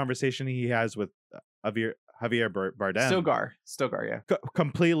 the conversation he has with Javier Bardem. Stilgar, yeah.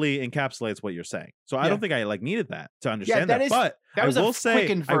 Completely encapsulates what you're saying. So I Yeah. don't think I like needed that to understand that. that is- But That was I will a say,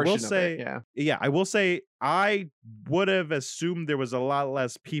 quickened I will version of say, it. Yeah. I will say I would have assumed there was a lot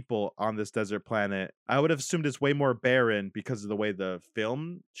less people on this desert planet. I would have assumed it's way more barren because of the way the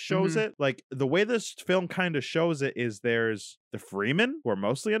film shows it. Like the way this film kind of shows it is there's the Freemen who are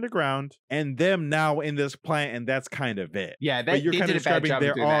mostly underground and them now in this planet, and that's kind of it. Yeah, But you're they kind of did a bad describing job of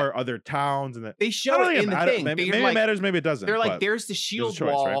there doing that. are other towns and They show it in the thing. Maybe They're it like, matters, maybe it doesn't. they're like, but there's the shield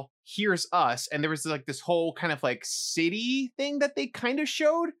choice, wall. right? Here's us, and there was like this whole kind of like city thing that they kind of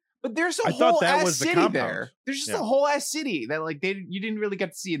showed. But there's a I whole thought that ass was the city compound. there. There's just Yeah. a whole ass city that like you didn't really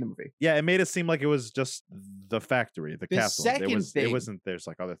get to see in the movie. Yeah, it made it seem like it was just the factory, the castle. second It thing- wasn't. There's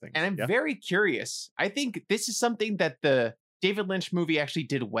like other things. And I'm Yeah? very curious. I think this is something that the David Lynch movie actually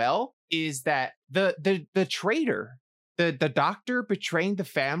did well. Is that the traitor, the doctor betraying the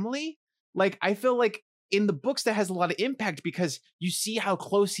family? Like I feel like in the books that has a lot of impact because you see how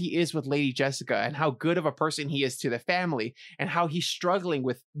close he is with Lady Jessica and how good of a person he is to the family and how he's struggling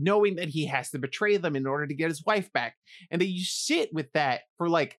with knowing that he has to betray them in order to get his wife back. And then you sit with that for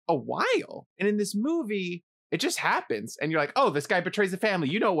like a while. And in this movie, it just happens. And you're like, oh, this guy betrays the family.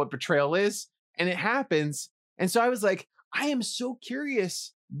 You know what betrayal is. And it happens. And so I was like, I am so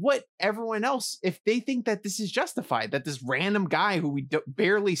curious what everyone else, if they think that this is justified, that this random guy who we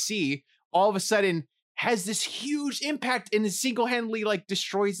barely see all of a sudden has this huge impact and is single-handedly like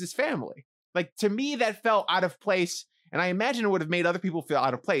destroys his family. Like to me, that felt out of place. And I imagine it would have made other people feel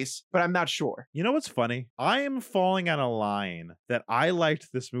out of place, but I'm not sure. You know what's funny? I am falling on a line that I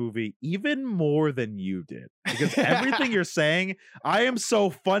liked this movie even more than you did. Because everything you're saying, I am so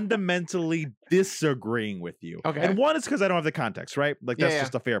fundamentally disagreeing with you. Okay. And one is because I don't have the context, right? Like that's Yeah.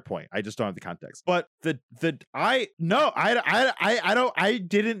 just a fair point. I just don't have the context. But I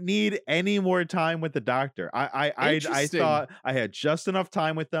didn't need any more time with the doctor. I Interesting. thought I had just enough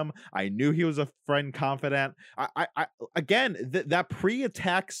time with them. I knew he was a friend confidant. Again, that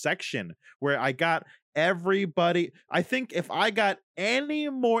pre-attack section where I got everybody, I think if I got any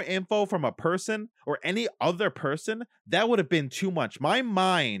more info from a person or any other person, that would have been too much. My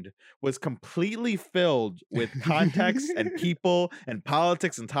mind was completely filled with context and people and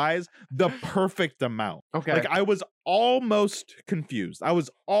politics and ties, the perfect amount. Okay. Like I was almost confused. I was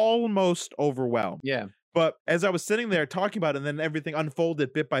almost overwhelmed. Yeah. But as I was sitting there talking about it, and then everything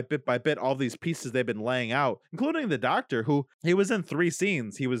unfolded bit by bit by bit, all these pieces they've been laying out, including the doctor, who he was in 3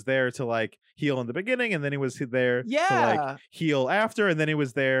 scenes. He was there to like heal in the beginning, and then he was there to Yeah. like heal after, and then he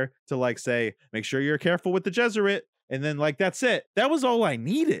was there to like say, make sure you're careful with the Jesuit. And then like that's it. That was all I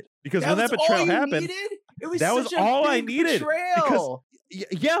needed. Because when that was all betrayal you happened, needed? It was that was such a all I big needed, because betrayal.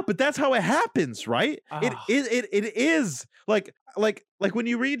 yeah, but that's how it happens, right? It Ah. is like when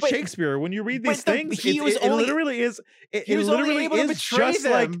you read But- Shakespeare, when you read but these the- things, he it, was it only- literally is. It He was literally only able to is betray just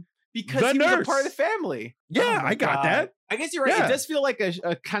them like because the he was a part of nurse. the family. Yeah, Oh my I got God. that. I guess you're right. Yeah. It does feel like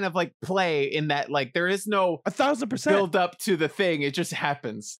a kind of like play in that like there is no 1,000%. build up to the thing. It just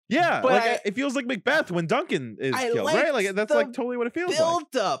happens. Yeah, But like it feels like Macbeth when Duncan is I killed, right? liked Like that's the like totally what it feels like.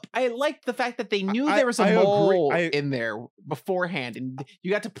 Build up. I liked the fact that they knew I- there was a I agree. mole in there beforehand, and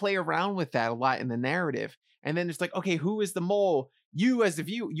you got to play around with that a lot in the narrative. And then it's like, okay, who is the mole? You as the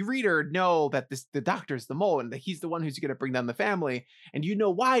you reader know that the doctor's the mole and that he's the one who's going to bring down the family, and you know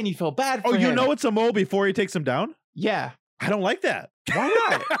why, and you feel bad for Oh, him. you know it's a mole before he takes him down? Yeah. I don't like that. Why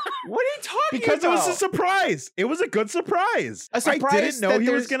not? What are you talking Because about? it was a surprise. It was a good surprise. A I surprise didn't know that he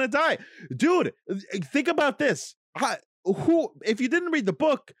was there's- gonna die. Dude, think about this. Who, if you didn't read the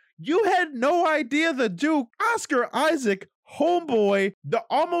book, you had no idea the Duke, Oscar Isaac, homeboy, the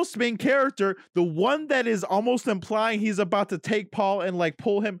almost main character, the one that is almost implying he's about to take Paul and like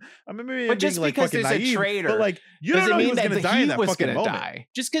pull him. I mean, maybe But I'm just being, like, because fucking there's a naive, traitor but like you don't doesn't know he mean was that gonna die in he that was fucking going to moment. die.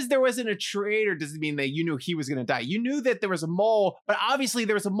 Just because there wasn't a traitor doesn't mean that you knew he was going to die. You knew that there was a mole, but obviously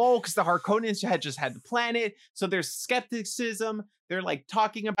there was a mole because the Harkonnens had just had the planet. So there's skepticism. They're like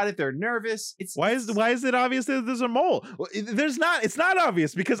talking about it. They're nervous. Why is it obvious that there's a mole? Well, there's not. It's not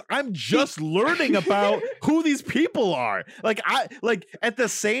obvious because I'm just learning about who these people are. Like at the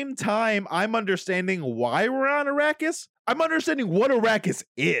same time I'm understanding why we're on Arrakis. I'm understanding what Arrakis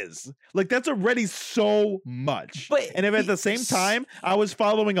is. Like that's already so much. But and if at the same time I was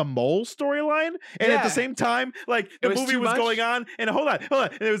following a mole storyline, and at Yeah. the same time like It the was movie too was much? going on, and hold on,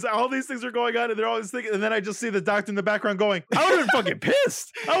 and it was all these things are going on, and they're all these things, and then I just see the doctor in the background going, I would have been fucking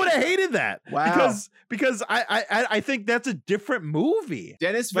pissed. I would have hated that. Wow. Because I think that's a different movie.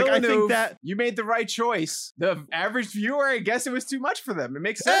 Dennis Like, I Villeneuve, think that- you made the right choice. The average viewer, I guess it was too much for them. It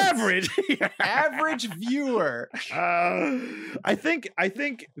makes sense. Average. Average viewer. I think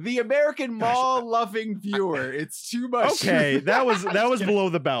The American mall loving viewer. It's too much. okay, that was below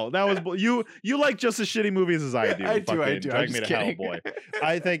the belt. That was you like just as shitty movies as I do. I do, Fucking I'm Drag me just to hell, kidding. boy.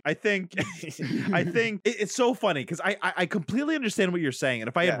 I think it's so funny because I completely understand what you're saying, and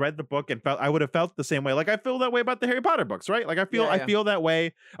if I Yeah. had read the book and felt, I would have felt the same way. Like I feel that way about the Harry Potter books, right? Like I Yeah. feel that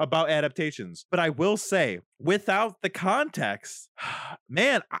way about adaptations. But I will say, without the context,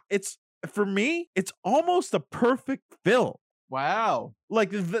 man, it's for me, it's almost a perfect film. Wow. Like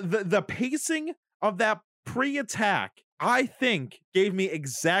the pacing of that pre-attack, I think gave me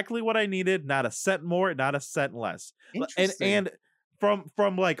exactly what I needed. Not a cent more, not a cent less. Interesting. And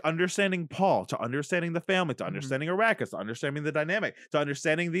from like understanding Paul to understanding the family to understanding Arrakis to understanding the dynamic to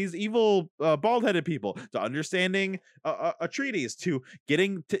understanding these evil bald-headed people to understanding Atreides to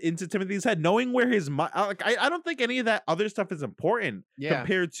getting into Timothy's head, knowing where his mind. I don't think any of that other stuff is important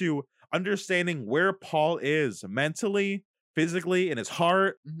compared to understanding where Paul is mentally, physically, in his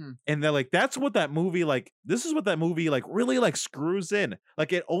heart. Mhm. And they're like, that's what that movie, like, this is what that movie like really like screws in.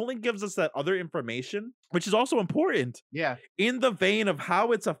 Like it only gives us that other information, which is also important Yeah. in the vein of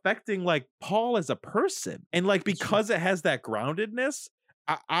how it's affecting like Paul as a person. And like because it has that groundedness,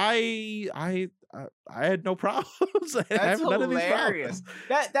 I had no problems. I That's have none of these hilarious.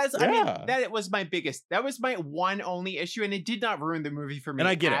 problems. That's I mean, Yeah. that was my biggest. That was my one only issue, and it did not ruin the movie for me. And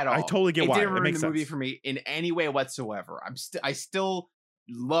I get it. at I all. totally get it why. didn't It ruin makes the movie sense. for me in any way whatsoever. I still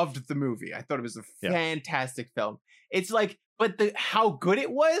loved the movie. I thought it was a Yeah. fantastic film. It's like, but how good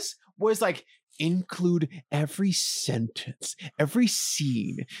it was like include every sentence, every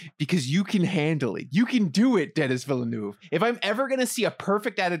scene, because you can handle it. You can do it, Denis Villeneuve. If I'm ever gonna see a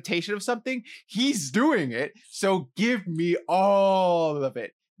perfect adaptation of something, he's doing it. So give me all of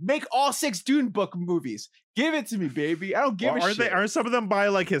it. Make all 6 Dune book movies. Give it to me, baby. I don't give a shit. Aren't some of them by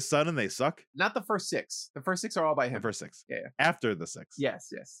like his son and they suck? Not the first 6. The first 6 are all by The him. first 6. Yeah. After the 6.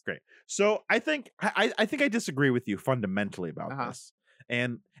 Yes. Great. So I think I think I disagree with you fundamentally about Uh-huh. this.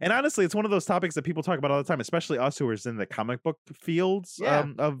 And honestly, it's one of those topics that people talk about all the time, especially us who are in the comic book fields Yeah.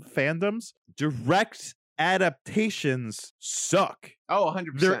 of fandoms. Direct adaptations suck. Oh,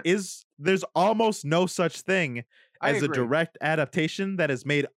 100%. There's almost no such thing I as a agree. direct adaptation that has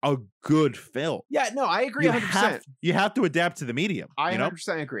made a good film. Yeah, no, I agree 100%. You have to adapt to the medium. I you know?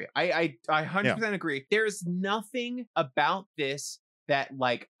 100% agree. I 100% agree. There's nothing about this that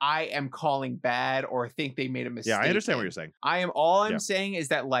like I am calling bad or think they made a mistake. Yeah, I understand what in. you're saying. All I'm Yeah. saying is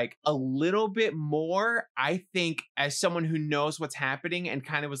that like a little bit more, I think as someone who knows what's happening and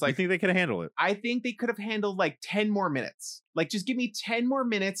kind of was I like, think they could handle it. I think they could have handled like 10 more minutes. Like just give me 10 more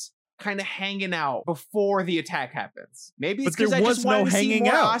minutes kind of hanging out before the attack happens. Maybe it's But there because I was just no wanted to see hanging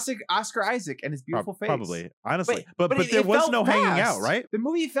more out. Oscar Isaac and his beautiful face. Probably, honestly. But it- there it was felt no hanging out, fast. right? The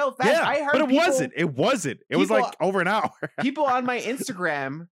movie felt fast. Yeah, I heard but it people, wasn't. It wasn't. It was people- like over an hour. people on my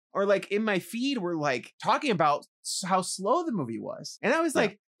Instagram or like in my feed were like talking about how slow the movie was. And I was Yeah.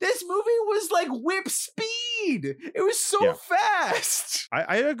 like, this movie was like whip speed. speed. It was so Yeah. fast.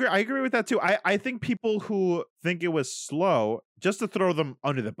 I agree. I agree with that too. I think people who think it was slow, just to throw them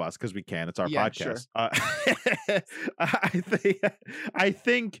under the bus because we can. It's our Yeah, sure. podcast. I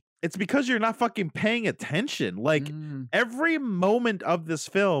think it's because you're not fucking paying attention. Like Mm, every moment of this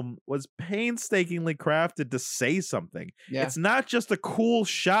film was painstakingly crafted to say something. yeah. It's not just a cool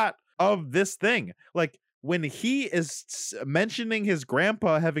shot of this thing. Like when he is mentioning his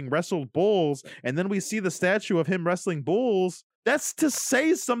grandpa having wrestled bulls, and then we see the statue of him wrestling bulls, that's to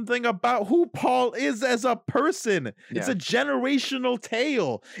say something about who Paul is as a person. It's Yeah. a generational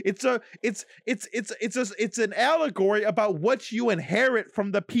tale. It's an allegory about what you inherit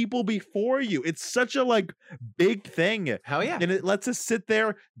from the people before you. It's such a like big thing. Hell yeah. And it lets us sit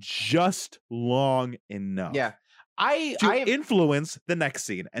there just long enough Yeah. I to influence the next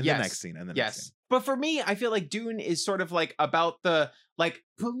scene and the Yes. next scene and the next Yes. scene. But for me, I feel like Dune is sort of like about the like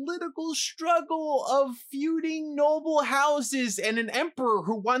political struggle of feuding noble houses and an emperor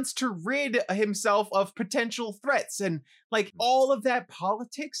who wants to rid himself of potential threats and like all of that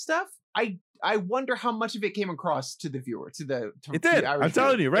politics stuff. I wonder how much of it came across to the viewer, to the It did. average I'm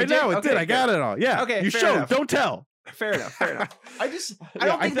telling viewer. you right did? now. It Okay, did. I got good. it all. Yeah. Okay, You fair showed. enough. Don't tell. Fair enough. Fair enough. I Yeah,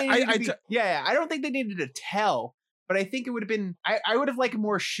 don't think they needed to I be, t- yeah, I don't think they needed to tell, but I think it would have been I would have liked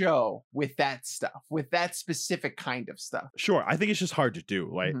more show with that stuff, with that specific kind of stuff. Sure. I think it's just hard to do.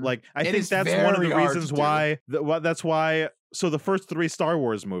 Right. Mhm. Like I It think is that's one of very the hard to reasons do. why. That's why. So the first 3 Star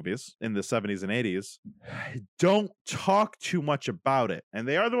Wars movies in the 70s and 80s don't talk too much about it, and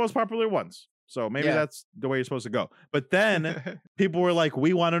they are the most popular ones. So maybe Yeah. that's the way you're supposed to go. But then people were like,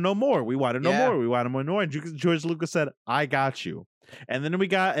 "We want to know more. We want to know Yeah. more. We want to know more." And George Lucas said, "I got you." And then we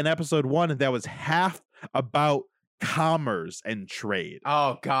got an episode 1 that was half about commerce and trade.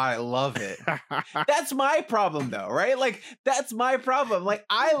 Oh god, I love it. That's my problem though, right? Like that's my problem. Like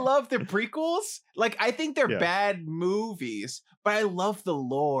I love the prequels. Like I think they're Yeah. bad movies, but I love the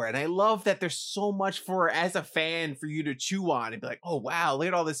lore and I love that there's so much for as a fan for you to chew on and be like, "Oh wow, look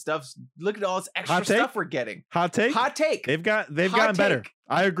at all this stuff. Look at all this extra Hot take? stuff we're getting." Hot take. Hot take. They've Hot gotten better. take.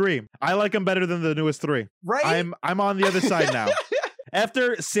 I agree. I like them better than the newest 3. Right? I'm on the other side now.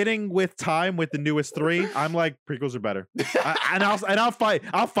 After sitting with time with the newest 3, I'm like prequels are better, and I'll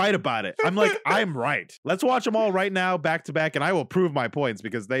fight about it. I'm like I'm right. Let's watch them all right now, back to back, and I will prove my points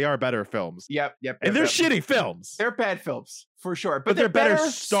because they are better films, Yep. and they're shitty films. They're bad films for sure, But they're better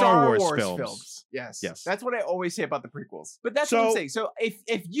Star Wars films. Yes, Yes. that's what I always say about the prequels. But that's what I'm So- saying. So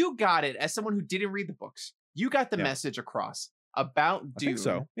if you got it as someone who didn't read the books, you got the Yeah. message across about Dune. think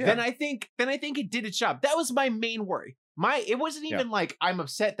so, yeah. Then I think it did its job. That was my main worry. It wasn't Yeah. even like I'm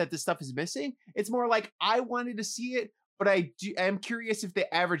upset that this stuff is missing. It's more like I wanted to see it, but I'm curious if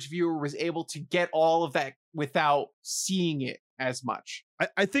the average viewer was able to get all of that without seeing it as much.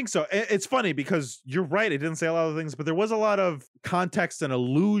 I think so. It's funny because you're right. It didn't say a lot of things, but there was a lot of context and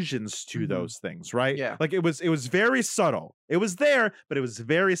allusions to Mhm. those things, right? Yeah. Like it was very subtle. It was there, but it was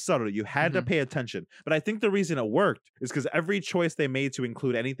very subtle. You had to Mhm. pay attention. But I think the reason it worked is because every choice they made to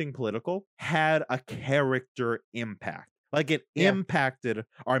include anything political had a character impact. Like it Yeah. impacted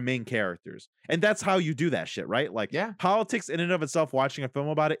our main characters. And that's how you do that shit, right? Like Yeah. politics in and of itself, watching a film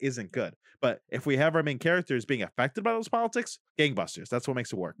about it isn't good. But if we have our main characters being affected by those politics, gangbusters. That's what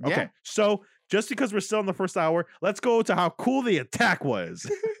makes it work. Yeah. Okay. So just because we're still in the first hour, let's go to how cool the attack was.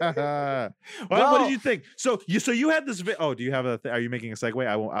 What did you think? So you had this. Oh, do you have are you making a segue?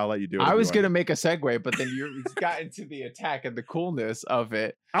 I'll let you do it. I if was you gonna want. make a segue, but then you got into the attack and the coolness of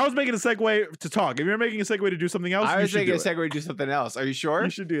it. I was making a segue to talk. If you're making a segue to do something else, I you was should making do a segue to do something else. Are you sure? You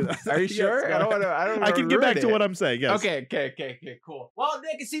should do that. Are you Yes, sure? go I don't ahead. want to. I don't. I can get back to what I'm saying. Yes. Okay. Cool. Well,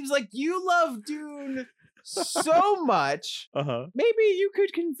 Nick, it seems like you love Dune so much. Maybe you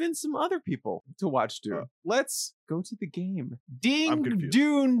could convince some other people to watch Dune. Let's go to the game. Ding confused.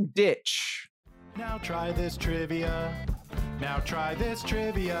 Dune Ditch. Now try this trivia. Now try this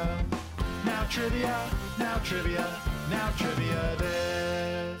trivia. Now trivia. Now trivia. Now trivia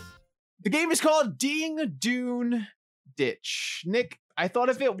this. The game is called Ding Dune Ditch. Nick, I thought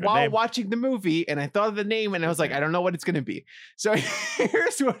of it while name. watching the movie, and I thought of the name, and I was like, I don't know what it's going to be. So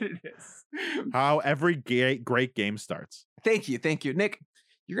here's what it is. How every great game starts. Thank you. Nick,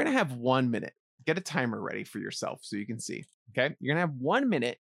 you're going to have 1 minute. Get a timer ready for yourself so you can see. Okay? You're going to have 1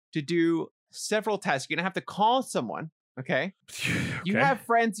 minute to do several tasks. You're going to have to call someone. Okay? You Okay. have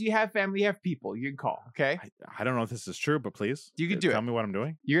friends, you have family, you have people you can call. Okay? I don't know if this is true, but please. You can do tell it. me what I'm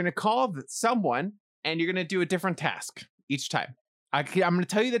doing. You're going to call someone and you're going to do a different task each time. I'm going to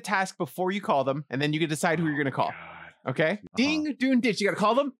tell you the task before you call them, and then you can decide who you're going to call. God. Okay? Ding, Dune, Ditch. You got to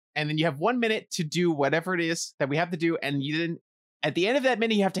call them, and then you have 1 minute to do whatever it is that we have to do. And you didn't, at the end of that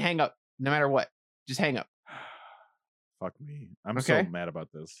minute, you have to hang up no matter what. Just hang up. Fuck me. I'm so Okay. mad about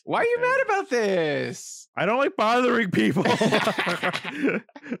this. Why are you Okay. mad about this? I don't like bothering people.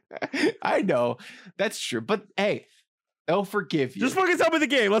 I know that's true, but hey, they'll forgive you. Just fucking tell me the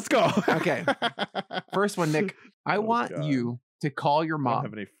game. Let's go. Okay. First one, Nick. I Oh, want God. you to call your I don't mom.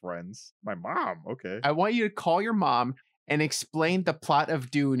 have any friends. My mom. Okay. I want you to call your mom and explain the plot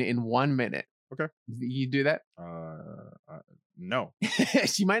of Dune in 1 minute. Okay. You do that? No.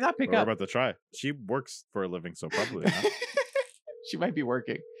 She might not pick We're up. about to try. She works for a living, so probably not. She might be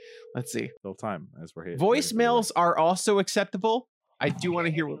working. Let's see. Still time as we're here. Voicemails are also acceptable. I do want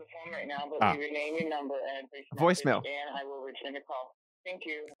to hear. The phone right now, but Ah. leave your name, your number, and brief Voicemail. message, and I will return the call. Thank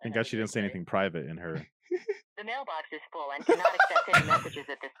you. Thank God she didn't say anything private in her. The mailbox is full and cannot accept any messages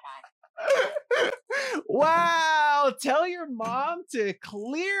at this time. Wow! Tell your mom to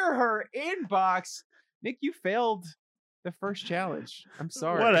clear her inbox. Nick, you failed the first challenge. I'm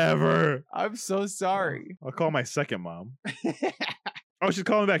sorry. Whatever. I'm so sorry. I'll call my second mom. Oh, she's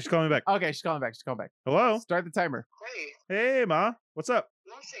calling me back. She's calling me back. Okay, she's calling back. She's calling back. Hello. Start the timer. Hey, Hey, ma. What's up?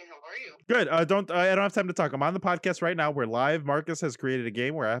 nothing. How are you? Good. I don't have time to talk. I'm on the podcast right now. We're live. Marcus has created a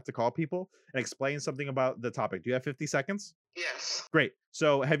game where I have to call people and explain something about the topic. Do you have 50 seconds? Yes. Great.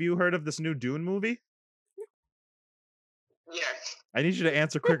 So, have you heard of this new Dune movie? Yes. I need you to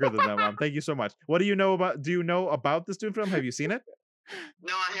answer quicker than that, mom. Thank you so much. What do you know about? Do you know about this Dune film? Have you seen it?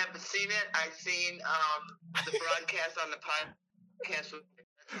 No, I haven't seen it. I've seen the broadcast on the podcast.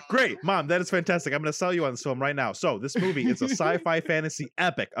 Great, mom. That is fantastic. I'm going to sell you on this film right now. So, this movie is a sci-fi fantasy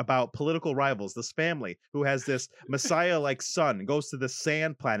epic about political rivals. This family who has this messiah-like son goes to this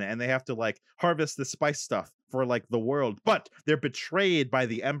sand planet, and they have to like harvest this spice stuff for like the world. But they're betrayed by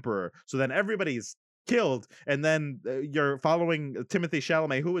the emperor. So then everybody's killed, and then you're following Timothy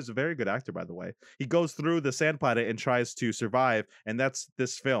Chalamet, who is a very good actor, by the way. He goes through the sand planet and tries to survive, and that's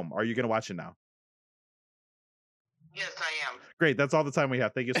this film. Are you going to watch it now? Yes, I am. Great. That's all the time we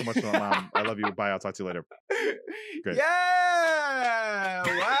have. Thank you so much, mom. I love you. Bye. I'll talk to you later. Great. Yeah!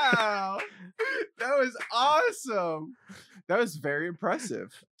 Wow! That was awesome. That was very impressive.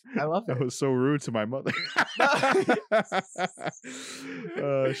 I love That it. was so rude to my mother.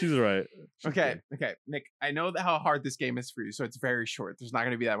 She's all right. She's Okay, good. okay, Nick. I know how hard this game is for you, so it's very short. There's not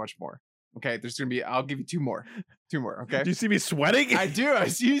going to be that much more. Okay, there's going to be. I'll give you two more. Okay. Do you see me sweating? I do. I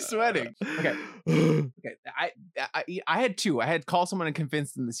see you sweating. Okay. Okay. I had two. I had call someone and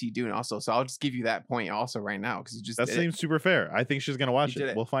convince them to see Dune also. So I'll just give you that point also right now because you just That did seems super fair. I think she's gonna watch You did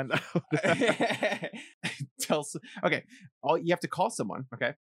it. it. We'll find out. it. Okay. All you have to call someone.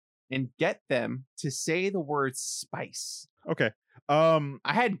 Okay. And get them to say the word spice. Okay. I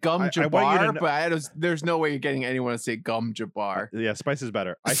had gum I want you to jabbar, know- but there's no way you're getting anyone to say gum jabbar. Yeah, spice is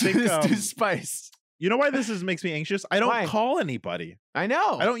better. I think. Let's do spice. You know why this makes me anxious? I don't Why? call anybody. I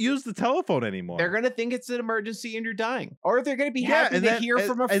know. I don't use the telephone anymore. They're gonna think it's an emergency and you're dying, or they're gonna be Yeah, happy and to then- hear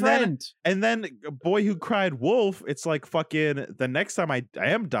from a and then- friend. And then Boy Who Cried Wolf, it's like fucking the next time I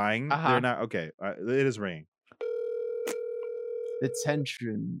am dying, Uh-huh. they're not okay. It is ringing. The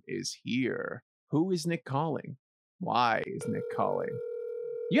tension is here. Who is Nick calling? Why is Nick calling?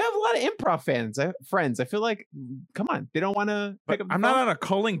 You have a lot of improv friends. I feel like, come on, they don't want to But pick up. The I'm phone. not on a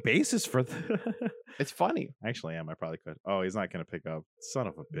calling basis for It's funny. Actually, I am. I probably could. Oh, he's not gonna pick up. Son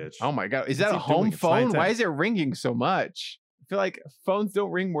of a bitch. Oh my god, is What's that a he home doing? It's phone? 9:10. Why is it ringing so much? I feel like phones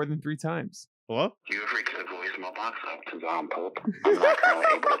don't ring more than 3 times. Hello? You have reached the voicemail box of Tazam Pope. I'm not currently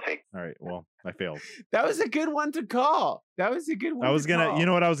able to take. All right. Well, I failed. That was a good one to call. That was a good one. I was to gonna. call. You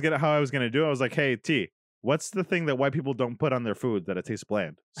know what I was gonna? How I was gonna do? I was like, hey T, what's the thing that white people don't put on their food that it tastes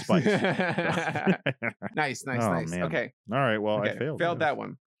bland? Spice. Nice. Oh, Nice. man. Okay. All right. Well, Okay, I failed. Failed that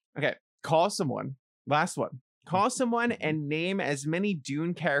one. Okay. Call someone. Last one. Call someone and name as many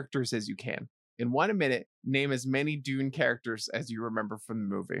Dune characters as you can. In 1 minute, name as many Dune characters as you remember from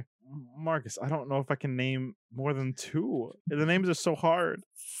the movie. Marcus, I don't know if I can name more than 2. The names are so hard.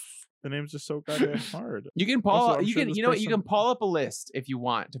 The names are so goddamn hard. You can Also, pull. I'm You sure can. this You know what? You person- can pull up a list if you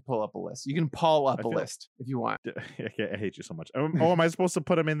want to pull up a list. You can pull up I a feel- list if you want. I hate you so much. Oh, am I supposed to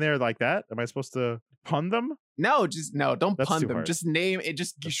put them in there like that? Am I supposed to pun them? No, just no. Don't That's pun too them. hard. Just name it.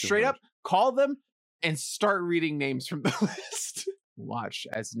 Just That's too straight hard. up call them and start reading names from the list. Watch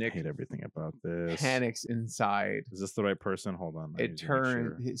as I Nick hate everything about this. panics inside. Is this the right person? Hold on. I need It to make turns.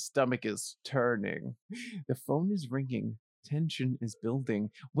 sure. His stomach is turning. The phone is ringing. Tension is building.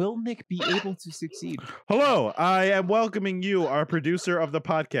 Will Nick be able to succeed? Hello, I am welcoming you, our producer of the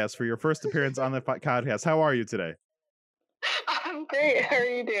podcast, for your first appearance on the podcast. How are you today? I'm I'm great. How are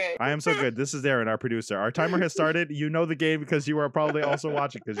you doing? I am so good. This is Darren, our producer. Our timer has started. You know the game because you are probably also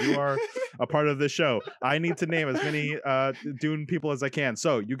watching because you are a part of this show. I need to name as many Dune people as I can.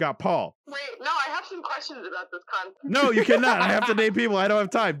 So you got Paul. Wait, no, I have some questions about this concept. No, you cannot. I have to name people. I don't have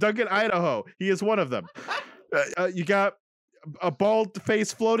time. Duncan, Idaho. He is one of them. You got a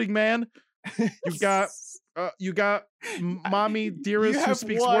bald-faced floating man. You got Mommy Dearest who have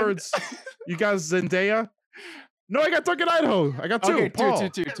speaks one. words. You got Zendaya. No, I got Duncan, Idaho. I got two. Okay, Paul.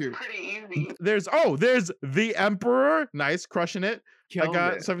 two. That's pretty easy. There's the Emperor. Nice, crushing it. I Killed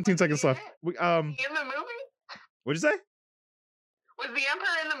got it. 17 seconds left. Was he in the movie? What'd you say? Was the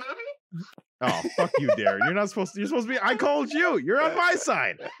Emperor in the movie? Oh, fuck you, Darren. You're supposed to be. I called you. You're on my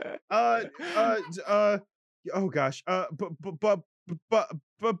side. Oh gosh. But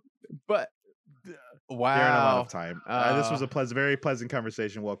Wow. Darren, I'm out of time. This was Oh. a very pleasant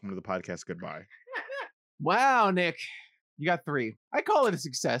conversation. Welcome to the podcast. Goodbye. Wow, Nick. You got 3. I call it a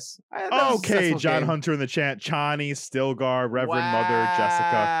success. That was a Okay, successful John game. Hunter in the chat. Chani, Stilgar, Reverend Mother,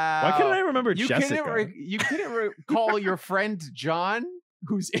 Jessica. Why couldn't I remember You Jessica? you couldn't recall your friend John,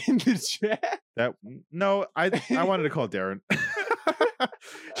 who's in the chat. No, I wanted to call Darren.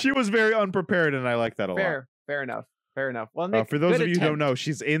 She was very unprepared, and I like that a lot. Fair enough. Well, Nick, For those good of you who don't attempt. know,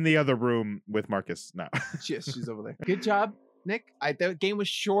 she's in the other room with Marcus now. She's over there. Good job, Nick. The game was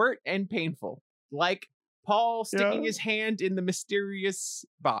short and painful, like Paul sticking Yeah. his hand in the mysterious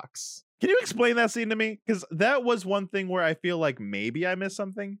box. Can you explain that scene to me? Because that was one thing where I feel like maybe I missed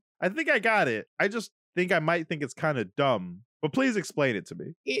something. I think I got it. I just think I might think it's kind of dumb. But please explain it to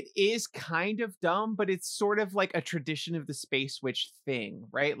me. It is kind of dumb, but it's sort of like a tradition of the Space Witch thing,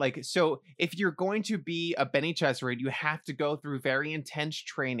 right? Like, so if you're going to be a Bene Gesserit, you have to go through very intense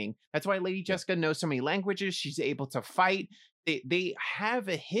training. That's why Lady Jessica knows so many languages. She's able to fight. They have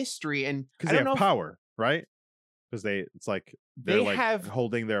a history, and Because I they don't know have if power, right? Because it's like they're they like have.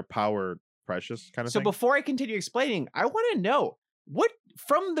 holding their power precious kind of So thing. before I continue explaining, I want to know what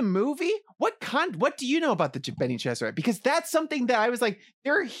from the movie, what do you know about the Bene Gesserit? Because that's something that I was like,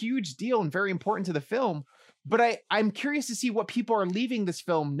 they're a huge deal and very important to the film. But I'm curious to see what people are leaving this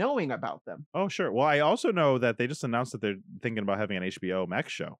film knowing about them. Oh, sure. Well, I also know that they just announced that they're thinking about having an HBO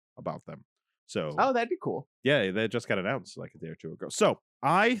Max show about them. So Oh, that'd be cool. yeah, that just got announced like a day or two ago. So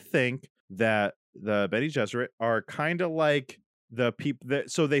I think that the Bene Gesserit are kind of like the people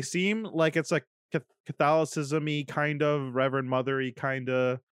that, so they seem like it's like Catholicism-y kind of, Reverend Mother-y kind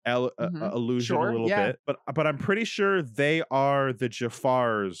of illusion Sure, a little yeah. bit. But I'm pretty sure they are the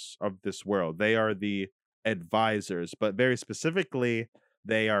Jafars of this world. They are the advisors, but very specifically,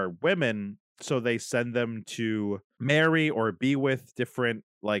 they are women. So they send them to marry or be with different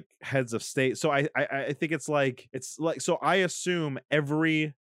like heads of state. So I think it's like so I assume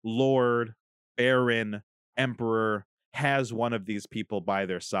every lord, baron, emperor has one of these people by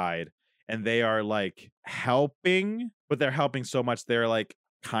their side, and they are like helping, but they're helping so much they're like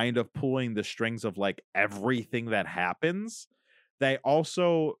kind of pulling the strings of like everything that happens. They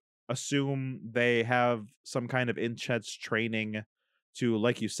also assume they have some kind of intense training to,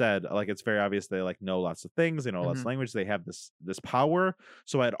 like you said, like it's very obvious they like know lots of things, they know lots of language, they have this power.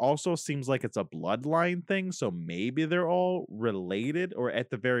 So it also seems like it's a bloodline thing. So maybe they're all related, or at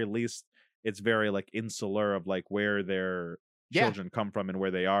the very least, it's very like insular of like where their children come from and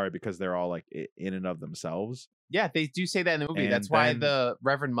where they are, because they're all like in and of themselves. Yeah, they do say that in the movie. And That's why then- the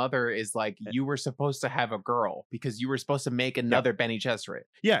Reverend Mother is like, you were supposed to have a girl because you were supposed to make another Bene Gesserit.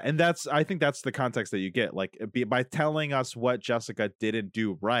 Yeah, and I think that's the context that you get. Like by telling us what Jessica didn't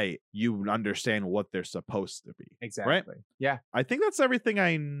do right, you understand what they're supposed to be. Exactly. Yeah. I think that's everything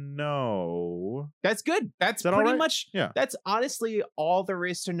I know. That's good. That's that all pretty right? much, Yeah. that's honestly all there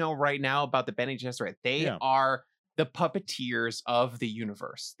is to know right now about the Bene Gesserit. They Yeah. are the puppeteers of the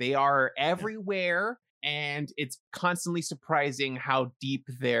universe. They are everywhere, and it's constantly surprising how deep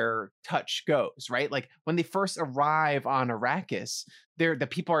their touch goes, right? Like when they first arrive on Arrakis, the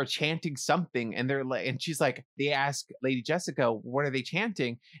people are chanting something, and they're like, and she's like, they ask Lady Jessica, what are they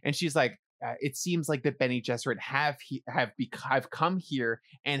chanting? And she's like, it seems like the Bene Gesserit have come here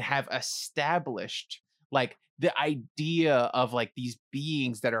and have established like the idea of like these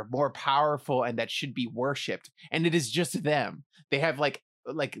beings that are more powerful and that should be worshipped, and it is just them. They have like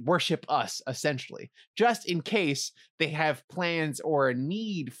worship us essentially, just in case they have plans or a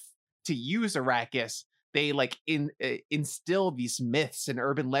need to use Arrakis. They like instill these myths and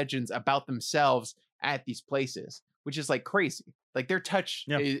urban legends about themselves at these places, which is like crazy. Like their touch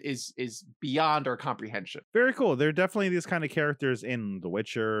is beyond our comprehension. Very cool. They're definitely these kind of characters in The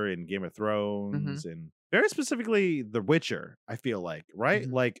Witcher, in Game of Thrones, and very specifically The Witcher, I feel like, right?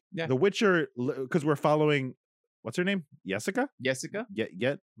 Like Yeah. The Witcher, because we're following what's her name? Jessica? Jessica?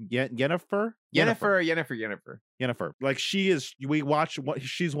 Yennefer? Yennefer. Like we watch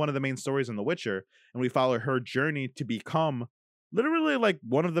she's one of the main stories in The Witcher, and we follow her journey to become literally like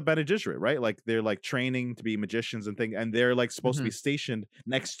one of the Bene Gesserit, right? Like they're like training to be magicians and things, and they're like supposed to be stationed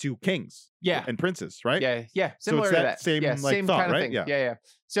next to kings and princes, right? Yeah. So Similar it's to that that. same, yeah, like, same thought, kind of right? thing. Yeah. Yeah.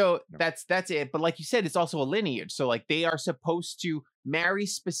 So Yeah. that's it. But like you said, it's also a lineage. So like they are supposed to marry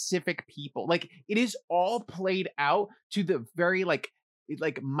specific people. Like it is all played out to the very like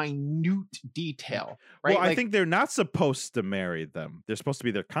minute detail, right? Well, I Like, think they're not supposed to marry them. They're supposed to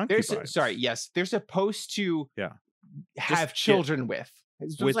be their concubines. they're supposed to have Just children with. They're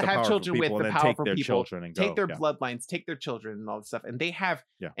supposed with to the have powerful children people, with and the then take powerful their people, children and take go. their bloodlines, take their children and all this stuff. And they have,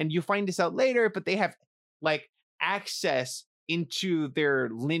 Yeah. and you find this out later, but they have like access into their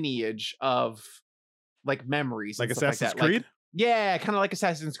lineage of like memories, Like and stuff Assassin's like that. Creed? Like, yeah, kind of like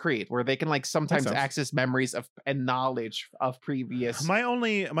Assassin's Creed, where they can like sometimes sense. access memories of and knowledge of previous. My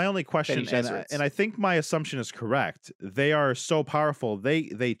only question, Bene and Gesserits. I think my assumption is correct. They are so powerful.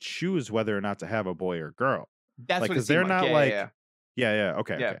 They choose whether or not to have a boy or girl. That's like, what 'cause it seemed they're not yeah, like- yeah. Yeah.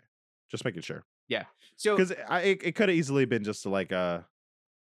 Okay. Yeah. Okay. Just making sure. So Because it could have easily been just like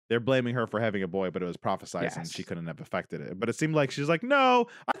they're blaming her for having a boy, but it was prophesized and she Yes. couldn't have affected it. But it seemed like she's like, no,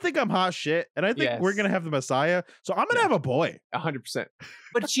 I think I'm hot shit, and I think we're Yes. gonna have the Messiah, so I'm gonna Yeah. have a boy. 100%.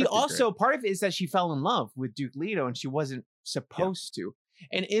 But she That'd be also, part of it is that she fell in love with Duke Leto and she wasn't supposed to.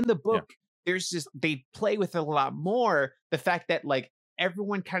 And in the book, there's just, they play with it a lot more. The fact that like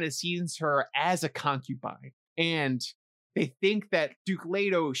everyone kind of sees her as a concubine and they think that Duke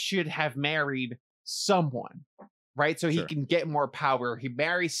Leto should have married someone, right? So he Sure. can get more power. He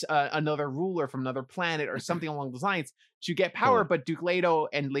marries another ruler from another planet or something along those lines to get power. Totally. But Duke Leto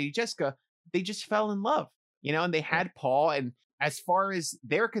and Lady Jessica, they just fell in love, and they had Paul. And as far as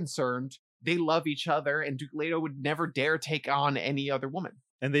they're concerned, they love each other. And Duke Leto would never dare take on any other woman.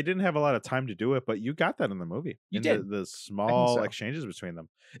 And they didn't have a lot of time to do it, but you got that in the movie. You in did. the small so. exchanges between them.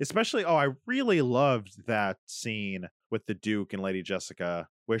 Especially, I really loved that scene with the Duke and Lady Jessica,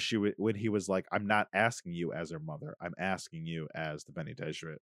 where when he was like, "I'm not asking you as her mother, I'm asking you as the Bene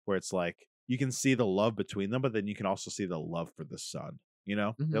Gesserit," where it's like you can see the love between them, but then you can also see the love for the son. They're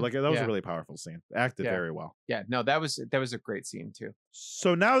Mhm. like, that was Yeah. a really powerful scene. Acted Yeah. very well. Yeah, no, that was a great scene too.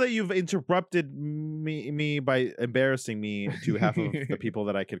 So now that you've interrupted me by embarrassing me to half of the people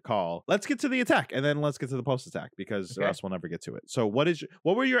that I could call, let's get to the attack, and then let's get to the post attack, because or Okay. else we'll never get to it. So what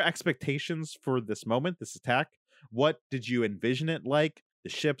were your expectations for this moment, this attack? What did you envision it like? The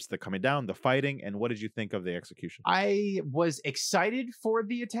ships, the coming down, the fighting, and what did you think of the execution? I was excited for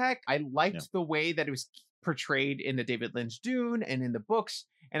the attack. I liked the way that it was portrayed in the David Lynch Dune and in the books.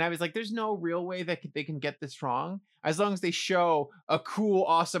 And I was like, there's no real way that they can get this wrong. As long as they show a cool,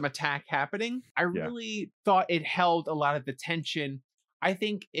 awesome attack happening. I really thought it held a lot of the tension. I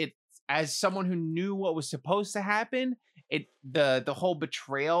think it, as someone who knew what was supposed to happen, the whole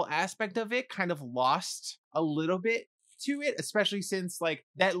betrayal aspect of it kind of lost a little bit to it, especially since like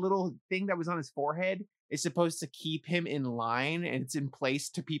that little thing that was on his forehead is supposed to keep him in line, and it's in place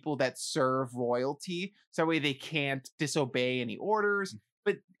to people that serve royalty, so that way they can't disobey any orders.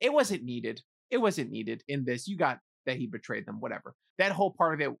 But it wasn't needed. It wasn't needed in this. You got that he betrayed them, whatever. That whole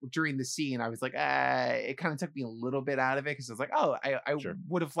part of it during the scene, I was like, it kind of took me a little bit out of it, because I was like, oh, I Sure.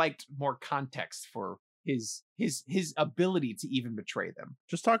 would have liked more context for his ability to even betray them.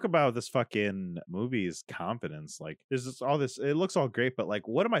 Just talk about this fucking movie's confidence. Like, there's all this, it looks all great, but like,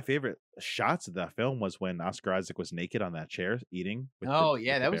 one of my favorite shots of that film was when Oscar Isaac was naked on that chair eating. With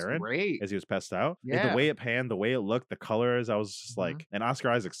That was Baron great. as he was passed out. Like, Yeah. the way it panned, the way it looked, the colors, I was just Mhm. like, and Oscar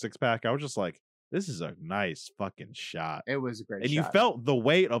Isaac's six pack, I was just like, this is a nice fucking shot. It was a great And shot. you felt the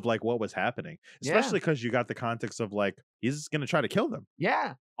weight of like what was happening, Yeah. especially because you got the context of like, he's gonna try to kill them.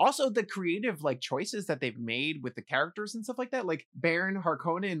 Yeah. Also, the creative like choices that they've made with the characters and stuff like that, like Baron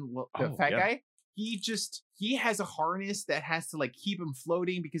Harkonnen, the Oh, fat yeah. guy. He has a harness that has to like keep him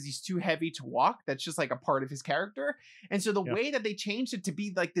floating because he's too heavy to walk. That's just like a part of his character. And so the Yeah. way that they changed it to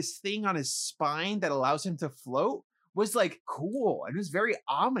be like this thing on his spine that allows him to float was like cool. It was very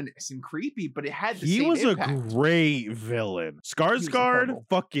ominous and creepy, but it had the He same was impact. a great villain. Skarsgård incredible.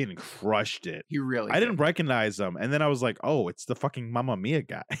 fucking crushed it. He really I didn't recognize him, and then I was like, "Oh, it's the fucking Mamma Mia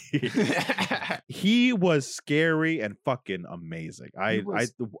guy." He was scary and fucking amazing. He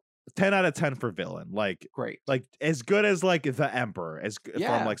was- 10 out of 10 for villain. Like Great. as good as like the Emperor, from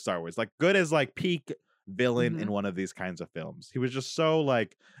Yeah. like Star Wars, like good as like peak villain in one of these kinds of films. He was just so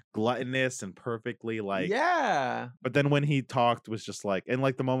like gluttonous and perfectly like yeah. But then when he talked was just like, and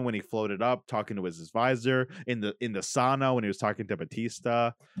like the moment when he floated up talking to his advisor in the sauna when he was talking to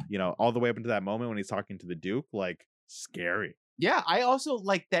Batista, you know, all the way up into that moment when he's talking to the Duke, like scary. Yeah, I also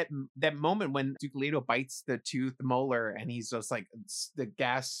like that moment when Duke Leto bites the tooth molar and he's just like the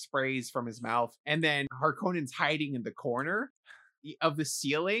gas sprays from his mouth, and then Harkonnen's hiding in the corner of the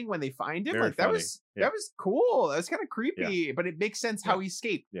ceiling when they find him. Very Like that funny. was Yeah. that was cool. That was kind of creepy, but it makes sense how he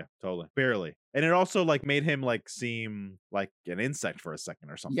escaped. Yeah, totally. Barely. And it also like made him like seem like an insect for a second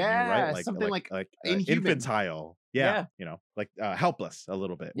or something. Yeah, right? something like inhuman. inhuman. Infantile. Yeah. Yeah. You know, like helpless a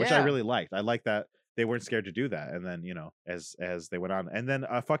little bit, which I Yeah. really liked. I like that they weren't scared to do that. And then, you know, as they went on. And then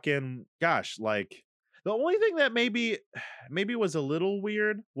fucking gosh, like the only thing that maybe was a little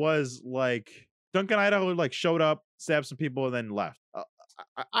weird was like Duncan Idaho like showed up, stabbed some people, and then left.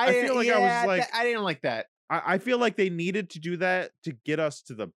 I feel like I was like I didn't like that. I feel like they needed to do that to get us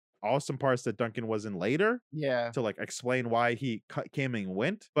to the awesome parts that Duncan was in later Yeah. to like explain why he came and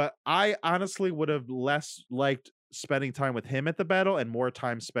went. But I honestly would have less liked spending time with him at the battle and more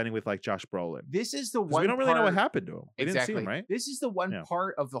time spending with like Josh Brolin. This is the 'Cause one we don't really know what part- happened to him. We Exactly. didn't see him, right? This is the one Yeah.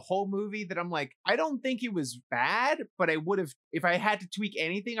 part of the whole movie that I'm like, I don't think it was bad, but I would have, if I had to tweak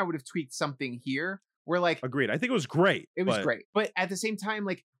anything, I would have tweaked something here where like Agreed. I think it was great. it was but great. But at the same time,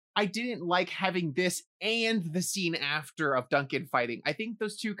 like I didn't like having this and the scene after of Duncan fighting. I think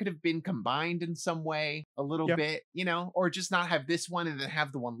those two could have been combined in some way a little Yeah. bit, you know, or just not have this one and then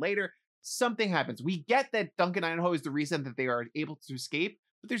have the one later. Something happens. We get that Duncan Idaho is the reason that they are able to escape,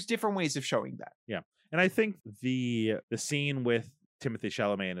 but there's different ways of showing that. And I think the scene with Timothy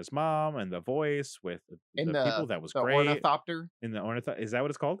Chalamet and his mom and the voice with In the people, that was the great. ornithopter. In the ornithopter, is that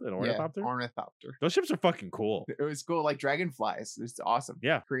what it's called? An ornithopter? Yeah, ornithopter. Those ships are fucking cool. It was cool, like dragonflies. It's awesome.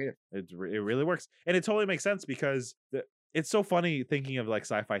 Yeah. Creative. It really works, and it totally makes sense because it's so funny thinking of like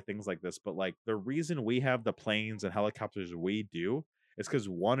sci-fi things like this. But like the reason we have the planes and helicopters we do is because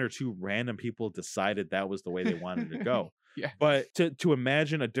one or two random people decided that was the way they wanted to go. Yeah. But to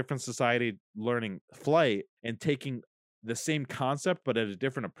imagine a different society learning flight and taking the same concept but at a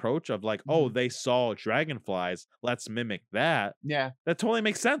different approach of like, oh, they saw dragonflies, let's mimic that. Yeah. That totally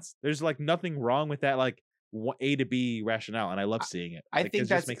makes sense. There's like nothing wrong with that, like A to B rationale, and I love seeing it. I Like, think it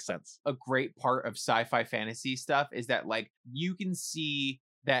that's just makes sense. a great part of sci-fi fantasy stuff is that like you can see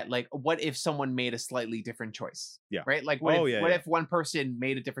that like what if someone made a slightly different choice, Yeah. right? Like what Oh, if yeah, what yeah. if one person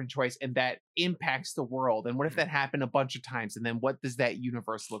made a different choice and that impacts the world, and what if that happened a bunch of times, and then what does that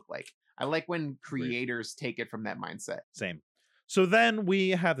universe look like? I like when creators take it from that mindset. Same. So then we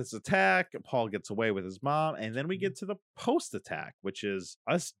have this attack. Paul gets away with his mom, and then we get to the post attack, which is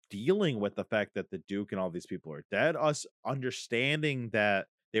us dealing with the fact that the Duke and all these people are dead, us understanding that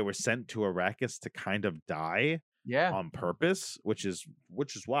they were sent to Arrakis to kind of die Yeah. on purpose, which is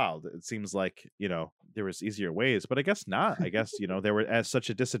wild. It seems like, you know, there was easier ways, but I guess not. I guess, you know, they were at such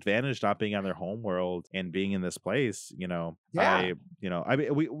a disadvantage not being on their home world and being in this place, you know. Yeah. I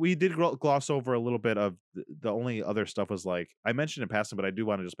mean, we did gloss over a little bit of the only other stuff was like I mentioned in passing, but I do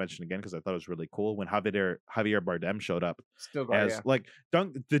want to just mention again because I thought it was really cool when Javier Bardem showed up Still go, as yeah. like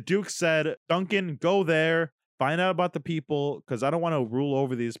the Duke said, Duncan, go there, find out about the people, because I don't want to rule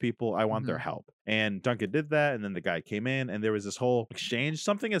over these people. I want their help. And Duncan did that, and then the guy came in, and there was this whole exchange,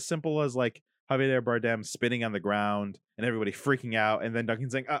 something as simple as like Javier Bardem spitting on the ground and everybody freaking out, and then Duncan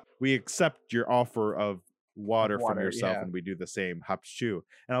saying, we accept your offer of water from yourself, yeah. and we do the same. Hapshu.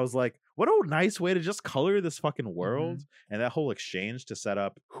 And I was like, what a nice way to just color this fucking world. And that whole exchange to set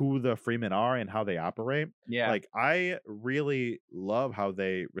up who the Freemen are and how they operate. Yeah. Like I really love how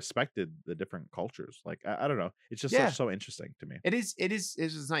they respected the different cultures. Like I don't know, it's just so interesting to me. It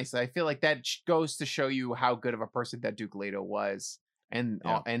is nice. I feel like that goes to show you how good of a person that Duke Leto was,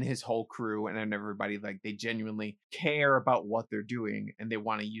 and his whole crew and everybody. Like they genuinely care about what they're doing, and they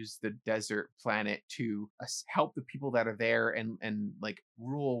want to use the desert planet to help the people that are there and like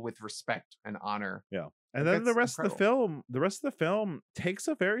rule with respect and honor. Yeah. And Like, then the that's rest incredible. of the film takes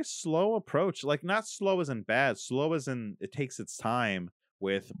a very slow approach. Like not slow as in bad, slow as in it takes its time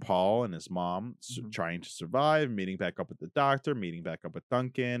with Paul and his mom trying to survive, meeting back up with the doctor, meeting back up with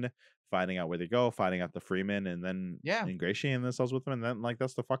Duncan, finding out where they go, finding out the Freemen, and then ingratiating themselves with them, and then like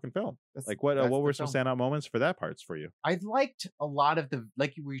that's the fucking film. Like what were some standout moments for that parts for you? I liked a lot of the,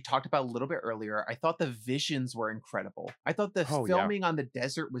 like we talked about a little bit earlier, I thought the visions were incredible. I thought the filming on the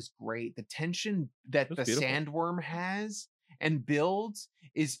desert was great. The tension that the beautiful. sandworm has and builds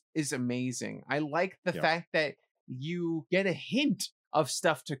is amazing. I like the fact that you get a hint of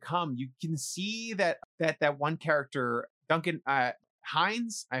stuff to come. You can see that one character, Duncan,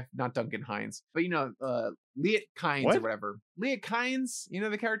 Hines, I've not Duncan Hines, but Leah Kynes or What? whatever. Leah Kynes,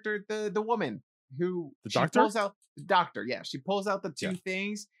 the character, the woman who The she doctor? pulls out the doctor. Yeah, she pulls out the two Yeah.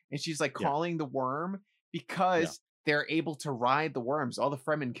 things and she's like Yeah. calling the worm because they're able to ride the worms. All the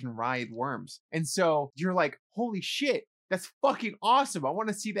Fremen can ride worms, and so you're like, holy shit, that's fucking awesome. I want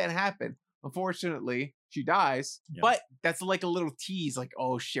to see that happen. Unfortunately, she dies, Yeah. but that's like a little tease, like,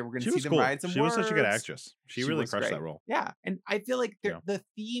 oh shit, we're gonna She see was them cool. ride some She was such a good worms. actress. She She really was crushed great. that role. Yeah, and I feel like Yeah. the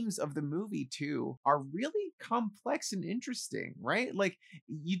themes of the movie too are really complex and interesting, right? Like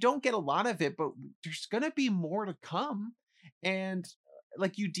you don't get a lot of it, but there's gonna be more to come, and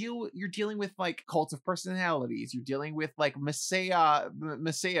like you're dealing with like cults of personalities, you're dealing with like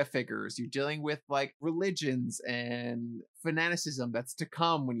messiah figures, you're dealing with like religions and fanaticism that's to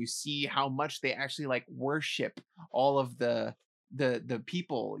come when you see how much they actually like worship all of the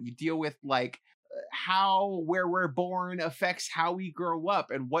people. You deal with like how where we're born affects how we grow up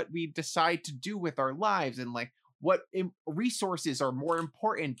and what we decide to do with our lives, and like what resources are more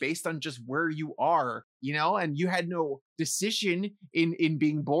important based on just where you are, and you had no decision in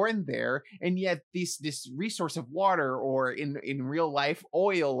being born there, and yet this resource of water, or in real life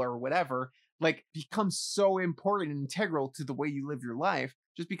oil or whatever, like becomes so important and integral to the way you live your life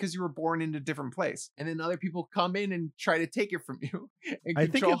just because you were born in a different place, and then other people come in and try to take it from you and I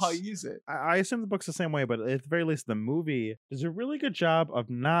think control how you it's- use it. I assume the book's the same way, but at the very least, the movie does a really good job of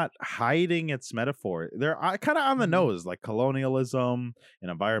not hiding its metaphor. They're kind of on the Mhm. nose, like colonialism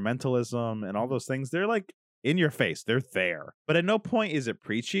and environmentalism and all those things. They're like in your face. They're there. But at no point is it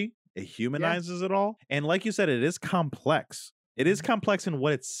preachy. It humanizes it all. And like you said, it is complex. It is complex in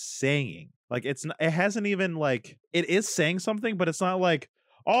what it's saying. Like it hasn't even like, it is saying something, but it's not like,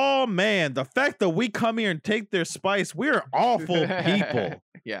 oh man, the fact that we come here and take their spice, we're awful people.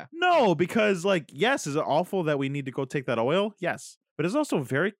 Yeah. No, because like, yes, is it awful that we need to go take that oil? Yes. But it's also a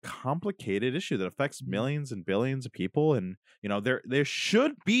very complicated issue that affects millions and billions of people. And there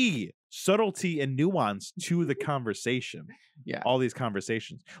should be subtlety and nuance to the conversation. Yeah. All these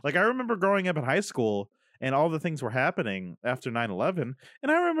conversations. Like I remember growing up in high school and all the things were happening after 9/11.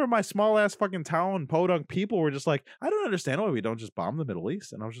 And I remember my small ass fucking town podunk people were just like, I don't understand why we don't just bomb the Middle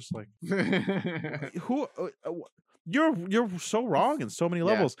East. And I was just like, who you're so wrong in so many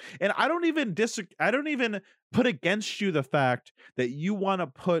Yeah. levels. And I don't even put against you the fact that you want to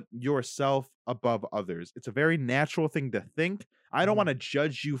put yourself above others. It's a very natural thing to think. I don't Mhm. want to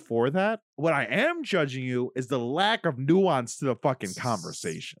judge you for that. What I am judging you is the lack of nuance to the fucking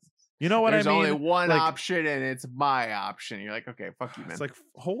conversation. You know what There's I mean? only one Like, option, and it's my option. You're like, okay, fuck you, man. it's like,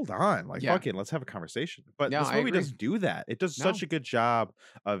 hold on, like, Yeah. fucking, let's have a conversation. But No, this I movie agree. doesn't do that. It does No. such a good job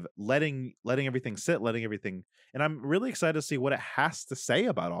of letting everything sit, letting everything. And I'm really excited to see what it has to say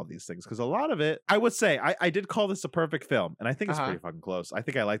about all these things, because a lot of it, I would say, I did call this a perfect film, and I think it's Uh-huh. pretty fucking close. I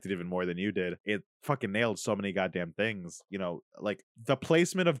think I liked it even more than you did. It fucking nailed so many goddamn things. Like the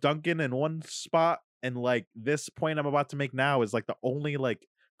placement of Duncan in one spot, and like this point I'm about to make now is like the only like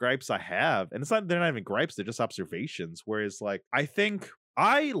gripes I have. And they're not even gripes, they're just observations. Whereas like I think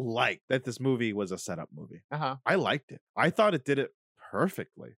I liked that this movie was a setup movie. Uh-huh. I liked it. I thought it did it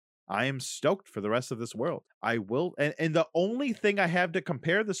perfectly. I am stoked for the rest of this world. I will, and the only thing I have to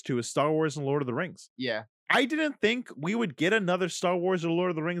compare this to is Star Wars and Lord of the Rings. Yeah. I didn't think we would get another Star Wars or Lord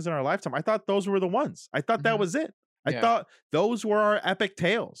of the Rings in our lifetime. I thought those were the ones. I thought that Mhm. was it. I Yeah. thought those were our epic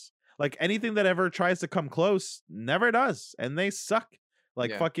tales. Like anything that ever tries to come close never does, and they suck.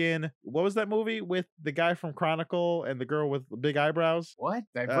 Like Yeah. fucking, what was that movie with the guy from Chronicle and the girl with big eyebrows? What?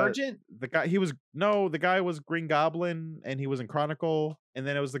 Divergent? The guy was Green Goblin and he was in Chronicle, and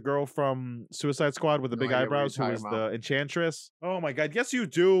then it was the girl from Suicide Squad with the No big idea what you're eyebrows who talking was about. the Enchantress. Oh my god, yes you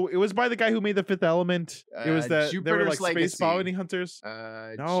do. It was by the guy who made The Fifth Element. It was that they were Jupiter's like space Legacy. bounty hunters.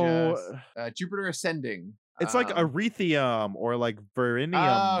 No, Jupiter Ascending. it's like Erythium or like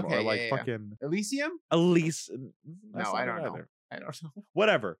Verinium okay, or like yeah. fucking Elysium? Elise. No, I don't know. I don't know.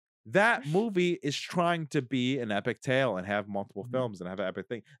 Whatever. That movie is trying to be an epic tale and have multiple Mhm. films and have an epic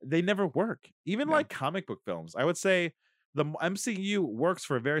thing. They never work. Even No. like comic book films. I would say the MCU works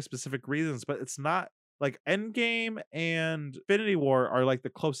for very specific reasons, but it's not like Endgame and Infinity War are like the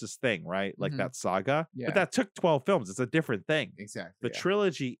closest thing, right? Like Mhm. that saga. Yeah. But that took 12 films. It's a different thing. Exactly. The yeah.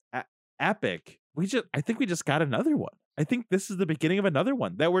 trilogy epic. I think we just got another one. I think this is the beginning of another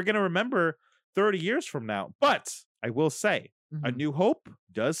one that we're going to remember 30 years from now. But I will say, A Mhm. New Hope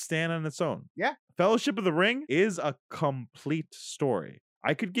does stand on its own. Yeah. Fellowship of the Ring is a complete story.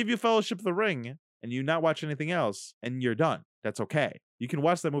 I could give you Fellowship of the Ring and you not watch anything else and you're done. That's okay. You can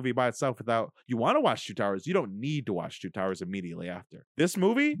watch that movie by itself without, you want to watch Two Towers. You don't need to watch Two Towers immediately after. This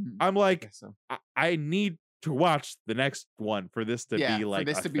movie, Mhm. I'm I like, guess so. I need to watch the next one for this to be like for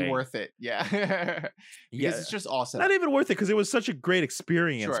this a to be thing. worth it. Yeah. Because it's just awesome. Not even worth it because it was such a great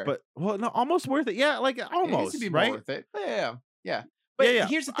experience, Sure. but well, no, almost worth it. Yeah, like It needs almost, to be more right? worth it. Yeah. But yeah.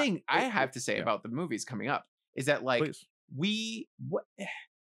 here's the thing I have to say yeah. about the movies coming up is that like Please.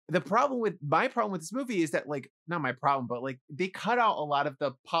 my problem with this movie is that like not my problem, but like they cut out a lot of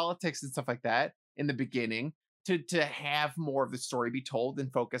the politics and stuff like that in the beginning to have more of the story be told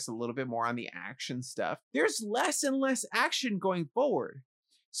and focus a little bit more on the action stuff. There's less and less action going forward.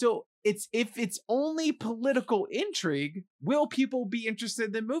 So if it's only political intrigue, will people be interested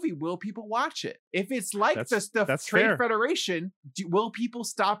in the movie? Will people watch it? If it's like the that's Trade fair. Federation, will people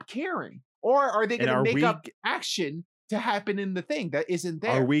stop caring? Or are they going to make up action to happen in the thing that isn't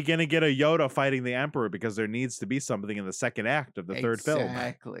there? Are we going to get a Yoda fighting the Emperor because there needs to be something in the second act of the third film?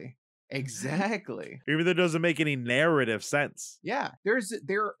 Exactly. Even though it doesn't make any narrative sense. Yeah, there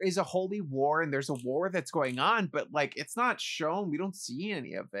is a holy war and there's a war that's going on, but like it's not shown. We don't see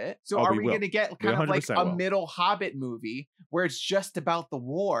any of it. So are we going to get kind of like a middle Hobbit movie where it's just about the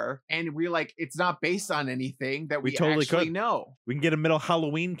war and we're like it's not based on anything that we totally actually could. know? We can get a middle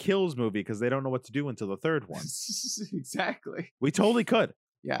Halloween Kills movie because they don't know what to do until the third one. Exactly. We totally could.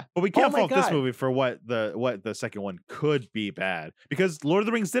 Yeah. But we can't my fault this God. movie for what the second one could be bad because Lord of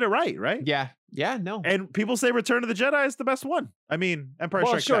the Rings did it right? Yeah, no. And people say Return of the Jedi is the best one. I mean, Empire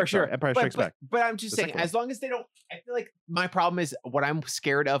Strikes Back. Sure. Empire Strikes Back. But I'm just The saying, second as long as they don't, I feel like my problem is what I'm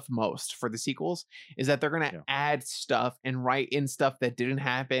scared of most for the sequels is that they're gonna add stuff and write in stuff that didn't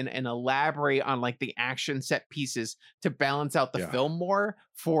happen and elaborate on like the action set pieces to balance out the film more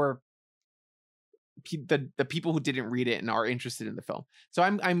for the people who didn't read it and are interested in the film. So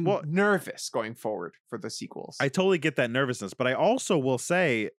I'm nervous going forward for the sequels. I totally get that nervousness, but I also will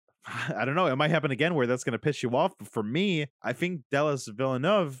say, I don't know, it might happen again where that's going to piss you off. But for me, I think Denis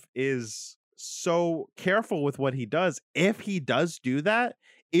Villeneuve is so careful with what he does. If he does do that,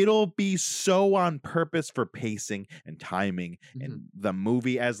 it'll be so on purpose for pacing and timing and the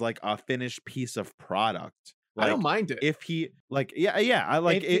movie as like a finished piece of product. Like, I don't mind it if he like I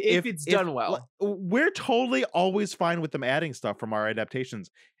like if it's done well. We're totally always fine with them adding stuff from our adaptations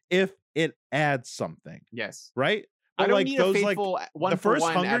if it adds something. Yes, right. But I don't like need those a faithful like one the for first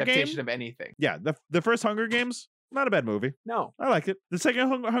one Hunger adaptation Game of anything. Yeah, the first Hunger Games, not a bad movie. No, I liked it. The second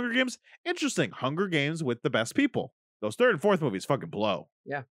Hunger Games, interesting. Hunger Games with the best people. Those third and fourth movies fucking blow.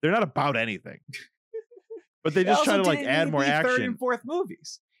 Yeah, they're not about anything. But they just try to like add more action. Third and fourth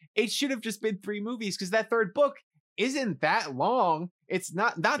movies. It should have just been 3 movies because that third book isn't that long. It's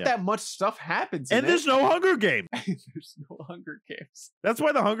not that much stuff happens. And there's no Hunger Games. There's no Hunger Games. That's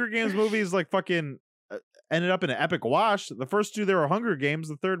why the Hunger Games movies like fucking ended up in an epic wash. The first 2 there were Hunger Games.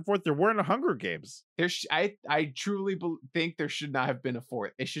 The third and fourth there weren't Hunger Games. I truly think there should not have been a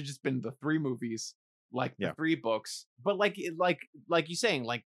fourth. It should just been the 3 movies, like the 3 books. But like you saying,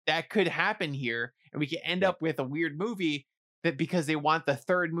 like that could happen here, and we could end up with a weird movie that because they want the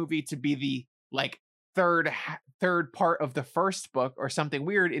third movie to be the like third part of the first book or something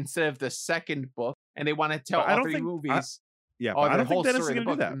weird instead of the second book, and they want to tell all 3 movies. But I don't think Denis is going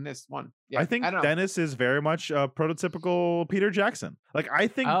to do that. In this one, yeah, I think Denis is very much a prototypical Peter Jackson. Like I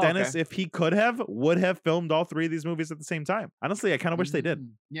think Denis, if he could have, would have filmed all 3 of these movies at the same time. Honestly, I kind of wish they did.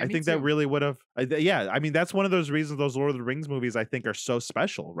 Yeah, I think that really would have. I mean, that's one of those reasons those Lord of the Rings movies I think are so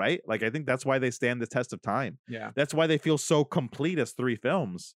special, right? Like I think that's why they stand the test of time. Yeah, that's why they feel so complete as 3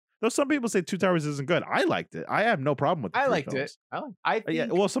 films. Though some people say Two Towers isn't good. I liked it. I have no problem with it. I liked it. I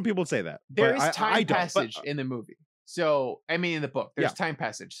think well, some people would say that. There but is time don't, passage in the movie. So, I mean, in the book, there's time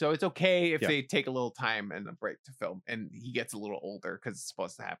passage. So it's okay if they take a little time and a break to film and he gets a little older because it's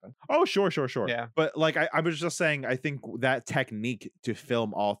supposed to happen. Oh, sure. Yeah. But like, I was just saying, I think that technique to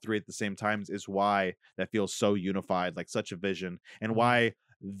film all 3 at the same times is why that feels so unified, like such a vision, and why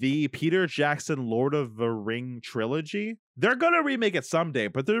the Peter Jackson Lord of the Ring trilogy, they're going to remake it someday.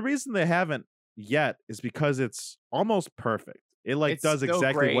 But the reason they haven't yet is because it's almost perfect. It like does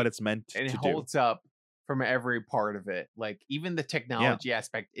exactly what it's meant to do. And it holds up from every part of it. Like even the technology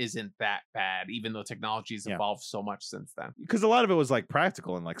aspect isn't that bad, even though technology's evolved so much since then. Because a lot of it was like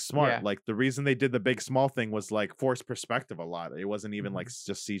practical and like smart. Like the reason they did the big small thing was like forced perspective a lot. It wasn't even like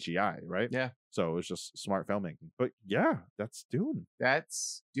just CGI, right? Yeah. So it was just smart filmmaking. But yeah, that's Dune.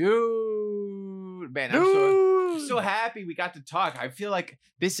 Man, I'm so happy we got to talk. I feel like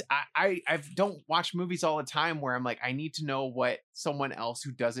this I don't watch movies all the time where I'm like, I need to know what someone else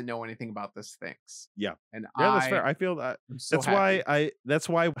who doesn't know anything about this thinks. Yeah. And that's fair. I feel that that's why I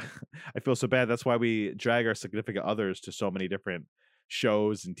feel so bad. That's why we drag our significant others to so many different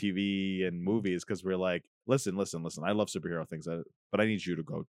shows and TV and movies because we're like, listen. I love superhero things, but I need you to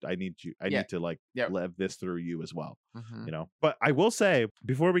go. I need to like live this through you as well. You know. But I will say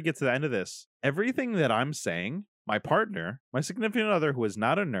before we get to the end of this, everything that I'm saying, my partner, my significant other, who is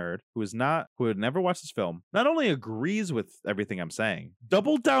not a nerd, who had never watched this film, not only agrees with everything I'm saying,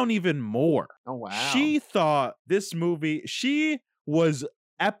 doubled down even more. Oh wow. She thought this movie, she was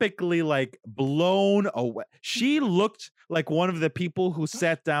epically like blown away. She looked like one of the people who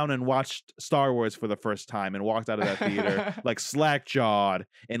sat down and watched Star Wars for the first time and walked out of that theater like slack-jawed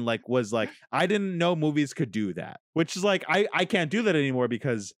and like was like, I didn't know movies could do that. Which is like, I can't do that anymore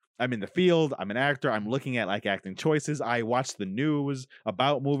because I'm in the field. I'm an actor. I'm looking at like acting choices. I watch the news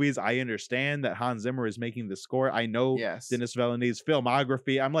about movies. I understand that Hans Zimmer is making the score. I know Denis Villeneuve's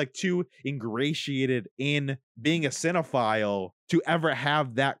filmography. I'm like too ingratiated in being a cinephile to ever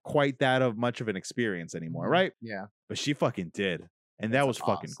have quite that much of an experience anymore, right? Yeah. But she fucking did. And that was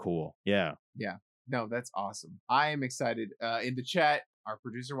fucking cool. Yeah. Yeah. No, that's awesome. I am excited. In the chat, our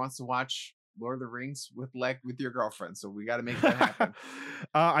producer wants to watch Lord of the Rings with your girlfriend, so we got to make that happen.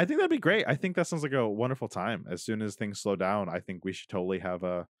 I think that'd be great. I think that sounds like a wonderful time. As soon as things slow down, I think we should totally have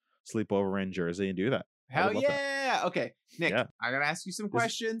a sleepover in Jersey and do that. Hell yeah! Okay, Nick, I gotta ask you some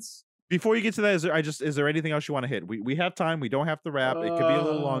questions. Before you get to that, is there anything else you want to hit? We have time. We don't have to wrap. It could be a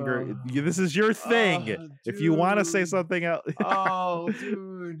little longer. This is your thing. If you want to say something else. Oh,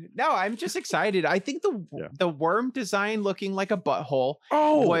 dude. No, I'm just excited. I think the worm design looking like a butthole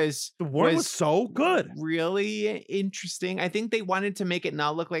was so good. Really interesting. I think they wanted to make it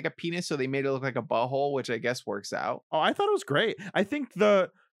not look like a penis, so they made it look like a butthole, which I guess works out. Oh, I thought it was great. I think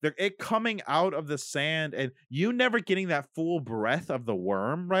it coming out of the sand and you never getting that full breath of the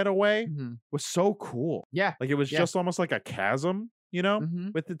worm right away was so cool. Yeah. Like it was just almost like a chasm, you know,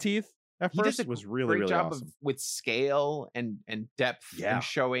 with the teeth. At first, it was really, really job awesome. with scale and depth and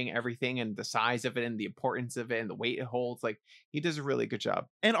showing everything and the size of it and the importance of it and the weight it holds. Like he does a really good job.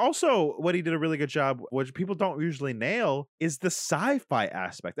 And also what he did a really good job, which people don't usually nail, is the sci-fi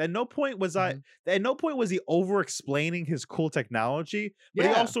aspect. At no point was he over explaining his cool technology, but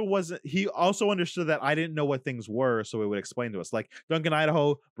he also understood that I didn't know what things were, so it would explain to us. Like Duncan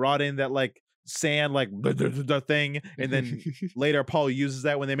Idaho brought in that like sand like the thing, and then later Paul uses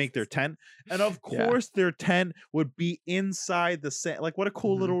that when they make their tent, and of course their tent would be inside the sand. Like what a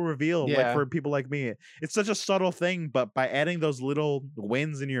cool little reveal. Like for people like me, it's such a subtle thing, but by adding those little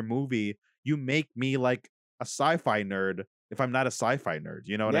wins in your movie, you make me like a sci-fi nerd if I'm not a sci-fi nerd.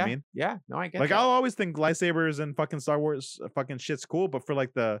 You know what I mean? Yeah, no, I get like that. I'll always think lightsabers and fucking Star Wars fucking shit's cool, but for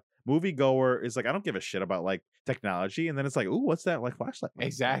like the movie goer is like, I don't give a shit about like technology, and then it's like, ooh, what's that like flashlight?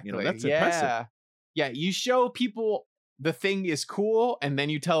 Exactly. You know, that's impressive. Yeah, you show people the thing is cool, and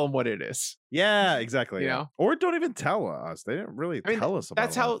then you tell them what it is. Yeah, exactly. You know? Or don't even tell us. They didn't really tell us about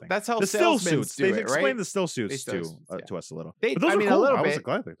that's how the still suits. They've explained the still suits to us a little. But those are cool. A little I bit. was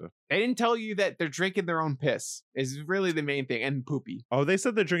glad they did. They didn't tell you that they're drinking their own piss is really the main thing, and poopy. Oh, they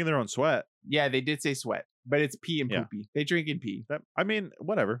said they're drinking their own sweat. Yeah, they did say sweat, but it's pee and poopy. They drink and pee. I mean,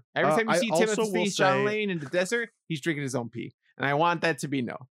 whatever. Every time you see Timothy Chalamet in the desert, he's drinking his own pee, and I want that to be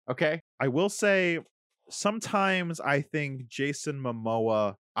no. Okay. I will say, sometimes I think Jason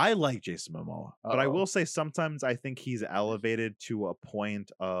Momoa. I like Jason Momoa, but I will say sometimes I think he's elevated to a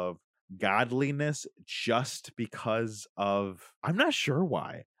point of godliness just because of, I'm not sure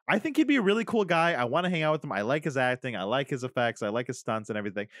why. I think he'd be a really cool guy. I want to hang out with him. I like his acting. I like his effects. I like his stunts and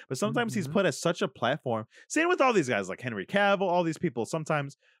everything. But sometimes he's put as such a platform. Same with all these guys like Henry Cavill, all these people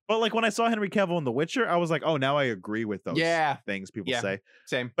sometimes. But like when I saw Henry Cavill in The Witcher, I was like, oh, now I agree with those things people say.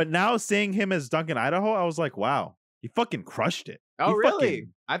 Same. But now seeing him as Duncan Idaho, I was like, wow, he fucking crushed it. Oh, really?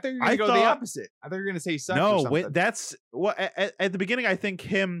 I thought you were going to go the opposite. I thought you were going to say sucks or something. No, that's what at the beginning. I think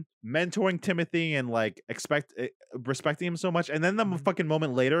him mentoring Timothy and like respecting him so much, and then the fucking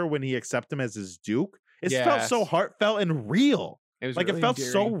moment later when he accepted him as his Duke, it felt so heartfelt and real. It was like really it felt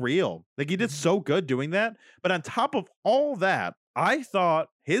endearing. So real. Like he did so good doing that. But on top of all that, I thought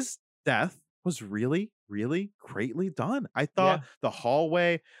his death was really, really greatly done. I thought the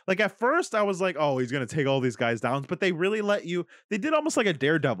hallway, like at first I was like, oh, he's going to take all these guys down. But they really they did almost like a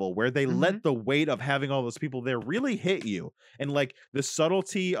Daredevil where they let the weight of having all those people there really hit you. And like the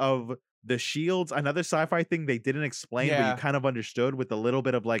subtlety of the shields, another sci-fi thing they didn't explain, but you kind of understood with a little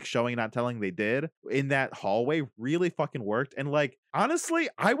bit of like showing, not telling they did in that hallway really fucking worked. And like, honestly,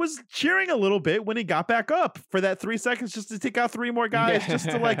 I was cheering a little bit when he got back up for that 3 seconds just to take out 3 more guys, just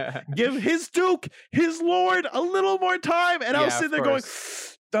to like give his Duke, his Lord a little more time. And I was sitting there going,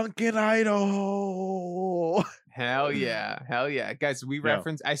 Duncan Idaho. Hell yeah. Hell yeah. Guys,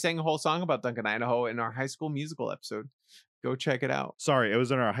 I sang a whole song about Duncan Idaho in our High School Musical episode. Go check it out. Sorry, it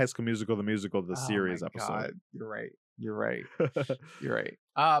was in our High School Musical, the musical, the Oh series my episode. God, you're right. You're right. You're right.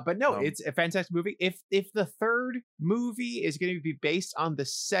 But no, it's a fantastic movie. If the third movie is going to be based on the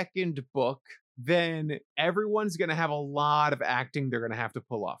second book, then everyone's going to have a lot of acting they're going to have to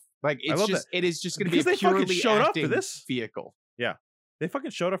pull off. Like love it is just going to be a Because they fucking purely showed up for acting this. vehicle. They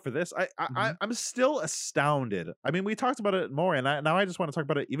fucking showed up for this. Mhm. I'm still astounded. I mean, we talked about it more, and now I just want to talk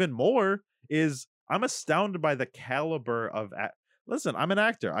about it even more. I'm astounded by the caliber of. Listen, I'm an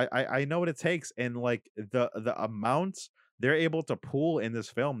actor. I know what it takes, and like the amount they're able to pull in this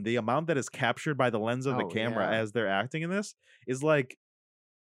film, the amount that is captured by the lens of the Oh, camera yeah. as they're acting in this is like,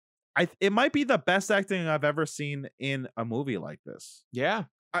 it might be the best acting I've ever seen in a movie like this. Yeah.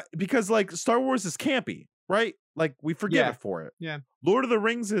 Because like Star Wars is campy, right? Like we forgive Yeah. it for it. Yeah. Lord of the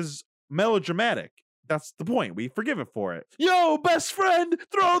Rings is melodramatic. That's the point. We forgive it for it. Yo, best friend,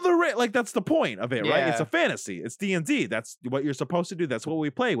 throw the ring. Like that's the point of it, right? It's Yeah. a fantasy. It's D&D. That's what you're supposed to do. That's what we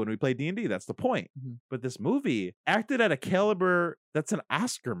play when we play D&D. That's the point. Mhm. But this movie acted at a caliber that's an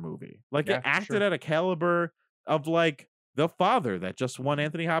Oscar movie. Like Yeah, it for acted sure. at a caliber of like The Father that just won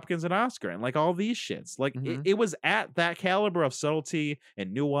Anthony Hopkins an Oscar and like all these shits. Like Mhm. it was at that caliber of subtlety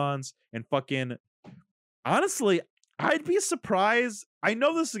and nuance and fucking. Honestly, I'd be surprised. I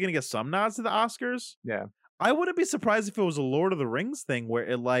know this is gonna get some nods to the Oscars. Yeah. I wouldn't be surprised if it was a Lord of the Rings thing where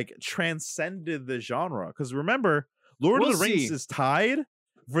it like transcended the genre. Because remember, Lord We'll of the Rings see. is tied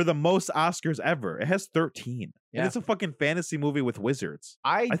for the most Oscars ever. It has 13. Yeah. And it's a fucking fantasy movie with wizards.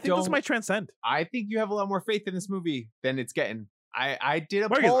 I I think don't. this might transcend. I think you have a lot more faith in this movie than it's getting. I did a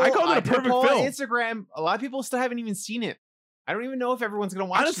Marcus, poll. I called it a did perfect poll film. on Instagram. A lot of people still haven't even seen it. I don't even know if everyone's gonna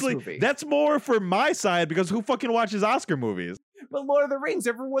watch Honestly, this movie. that's more for my side because who fucking watches Oscar movies? But Lord of the Rings,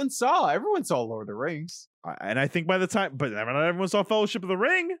 everyone saw. Everyone saw Lord of the Rings. And I think by the time, but not everyone saw Fellowship of the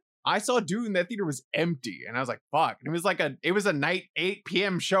Ring. I saw Dune. That theater was empty, and I was like, "Fuck!" And it was a night 8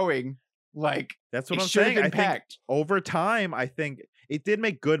 p.m. showing. Like That's what it I'm should have saying. been I think packed. over time, I think it did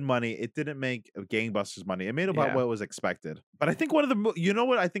make good money. It didn't make gangbusters money. It made about Yeah. what was expected. But I think one of the, you know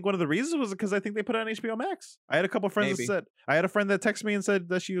what? I think one of the reasons was because I think they put it on HBO Max. I had a couple friends Maybe. that said, I had a friend that texted me and said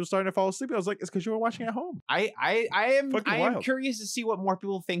that she was starting to fall asleep. I was like, it's because you were watching at home. I am Fucking am wild. curious to see what more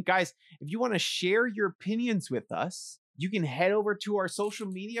people think, guys. If you want to share your opinions with us, you can head over to our social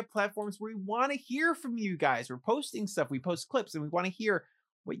media platforms where we want to hear from you guys. We're posting stuff, we post clips, and we want to hear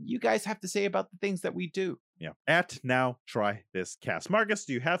what you guys have to say about the things that we do. Yeah. At Now Try This Cast. Marcus,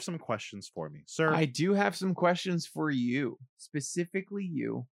 do you have some questions for me, sir? I do have some questions for you, specifically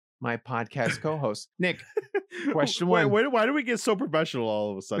you, my podcast co-host, Nick. Question Wait, one. why do we get so professional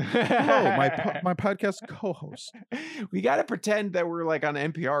all of a sudden? Hello, my podcast co-host. We got to pretend that we're like on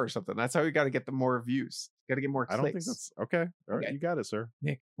NPR or something. That's how we got to get the more views. Got to get more I clicks. don't think that's okay. All right, Okay. you got it, sir.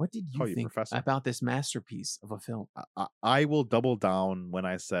 Nick, what did Call you you think professor. about this masterpiece of a film? I will double down when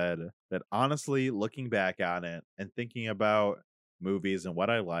I said that honestly, looking back on it and thinking about movies and what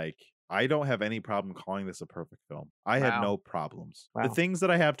I like, I don't have any problem calling this a perfect film. I Wow. have no problems. Wow. The things that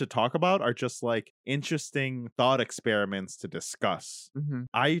I have to talk about are just like interesting thought experiments to discuss. Mm-hmm.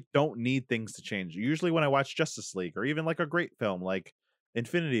 I don't need things to change. Usually when I watch Justice League or even like a great film like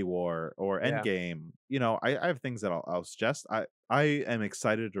Infinity War or Yeah. Endgame, you know, I have things that I'll suggest. I am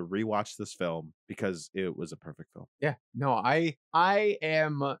excited to rewatch this film because it was a perfect film. Yeah, no, I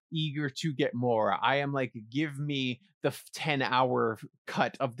am eager to get more. I am like, give me the 10-hour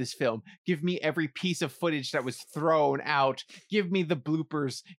cut of this film. Give me every piece of footage that was thrown out. Give me the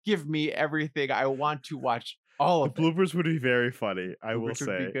bloopers. Give me everything. I want to watch all The of it. bloopers would be very funny, I will Bloopers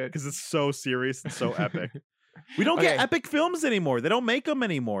would be say, good. because it's so serious and so epic. We don't get Okay. epic films anymore. They don't make them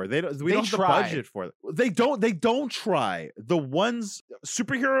anymore. We They don't have try. the budget for it. They don't try. The ones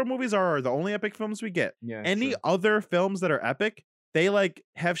superhero movies are the only epic films we get. Yeah, Any true. other films that are epic, they like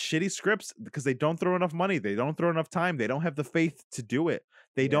have shitty scripts because they don't throw enough money. They don't throw enough time. They don't have the faith to do it.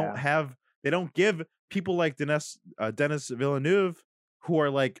 They Yeah. don't give people like Denis Villeneuve, who are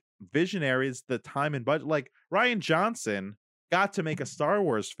like visionaries, the time and budget. Like Ryan Johnson got to make a Star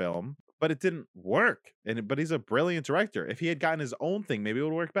Wars film, but it didn't work. But he's a brilliant director. If he had gotten his own thing, maybe it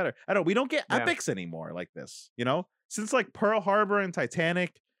would work better. I don't. We don't get Yeah. epics anymore like this. You know, since like Pearl Harbor and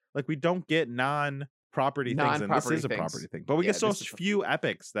Titanic, like we don't get non-property things, and this Non-property is a things. property thing. But we Yeah, get so this is a- few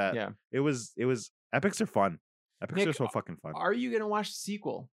epics that Yeah. it was epics are fun. Epics Nick, are so fucking fun. Are you gonna watch the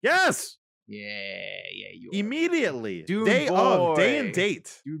sequel? Yes, Yeah, you are. immediately. Dude Day of, day and boy.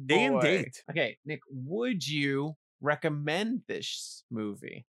 date. Dude Day and boy. date. Okay, Nick, would you recommend this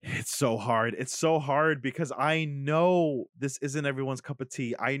movie? It's so hard. It's so hard because I know this isn't everyone's cup of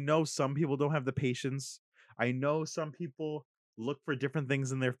tea. I know some people don't have the patience. I know some people look for different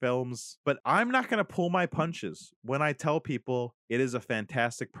things in their films, but I'm not going to pull my punches when I tell people it is a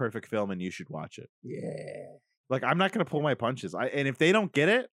fantastic, perfect film and you should watch it. Yeah. Like, I'm not going to pull my punches. And if they don't get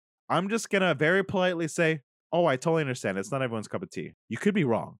it, I'm just going to very politely say, oh, I totally understand. It's not everyone's cup of tea. You could be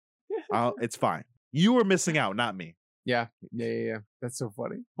wrong. It's fine. You were missing out, not me. Yeah. That's so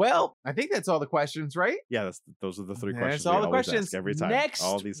funny. Well, I think that's all the questions, right? Yeah, those are the three That's questions. all we the always questions. ask every time. Next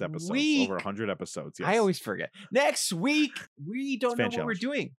all these episodes, week- over 100 episodes. Yes. I always forget. Next week, we don't know fan what we're challenge.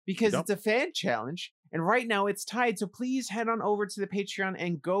 doing because We it's a fan challenge. And right now it's tied. So please head on over to the Patreon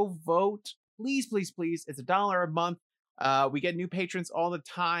and go vote. Please, please, please. It's $1 a month. We get new patrons all the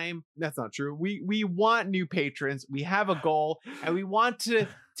time. That's not true. We want new patrons. We have a goal and we want to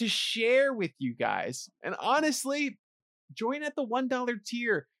share with you guys. And honestly, join at the $1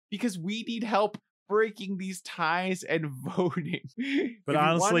 tier because we need help breaking these ties and voting. But If you wanna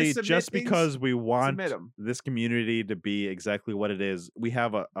honestly, submit just things, because we want submit 'em. this community to be exactly what it is, we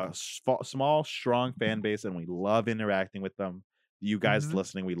have a small, strong fan base, and we love interacting with them. You guys Mhm.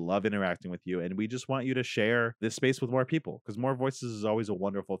 listening, we love interacting with you, and we just want you to share this space with more people because more voices is always a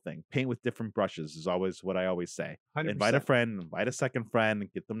wonderful thing. Paint with different brushes is always what I always say. 100%. Invite a friend, invite a second friend,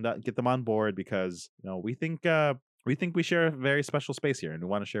 get them on board because we think we share a very special space here, and we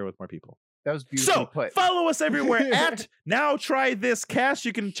want to share it with more people. That was beautifully So put. follow us everywhere at Now Try This Cast.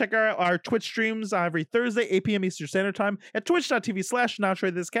 You can check out our Twitch streams every Thursday, 8 p.m. Eastern Standard Time at twitch.tv/Now Try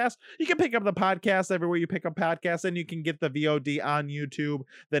This Cast. You can pick up the podcast everywhere you pick up podcasts, and you can get the VOD on YouTube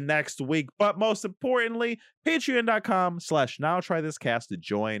the next week. But most importantly, patreon.com/Now Try This Cast to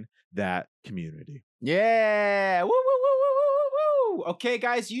join that community. Yeah. Woo, woo, woo, woo, woo, woo. Okay,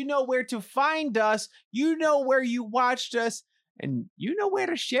 guys, you know where to find us. You know where you watched us. And you know where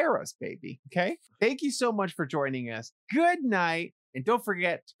to share us, baby. Okay? Thank you so much for joining us. Good night. And don't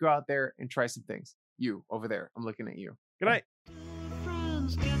forget to go out there and try some things. You over there. I'm looking at you. Good night.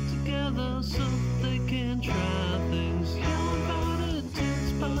 Friends get together so they can try things. Yell about it,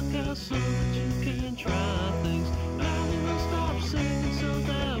 it's podcast so that you can try things. Now we will stop singing so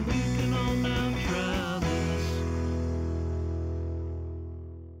that we can all now try this.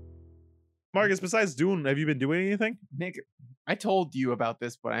 Marcus, besides Dune, have you been doing anything? Nick, I told you about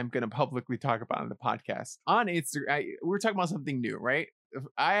this, but I'm going to publicly talk about it on the podcast. On Instagram, we were talking about something new, right?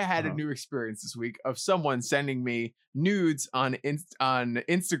 I had a Uh-huh. new experience this week of someone sending me nudes on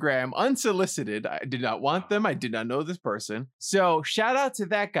Instagram unsolicited. I did not want them. I did not know this person. So shout out to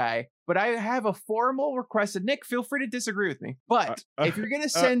that guy. But I have a formal request. And Nick, feel free to disagree with me. But if you're going to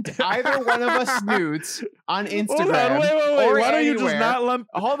send either one of us nudes on Instagram, Hold on, wait. or Why don't you just anywhere- not lump?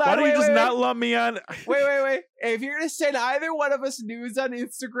 Hold on, Why don't you wait, just wait, not wait. lump me on? Wait. If you're gonna send either one of us nudes on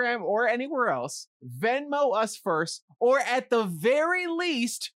Instagram or anywhere else, Venmo us first, or at the very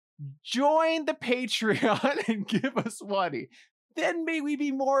least, join the Patreon and give us money. Then maybe we'd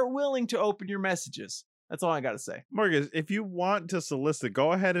be more willing to open your messages. That's all I gotta say. Marcus, if you want to solicit,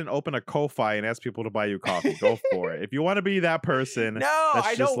 go ahead and open a Ko-Fi and ask people to buy you coffee. Go for it. If you want to be that person, No, that's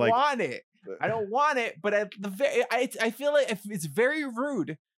I just don't like- want it. I don't want it. But at the I feel like it's very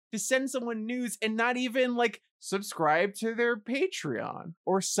rude to send someone nudes and not even like subscribe to their Patreon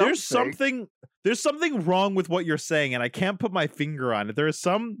or something. there's something wrong with what you're saying, and I can't put my finger on it. There is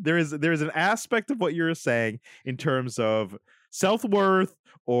an aspect of what you're saying in terms of self-worth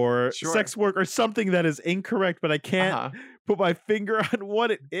or Sure. sex work or something that is incorrect, but I can't Uh-huh. put my finger on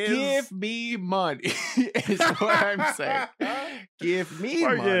what it is. Give me money is what I'm saying. Give me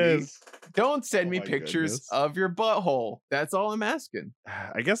money. Marcus. Don't send me Oh my pictures goodness. of your butthole. That's all I'm asking.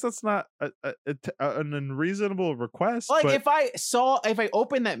 I guess that's not an unreasonable request. Like but if I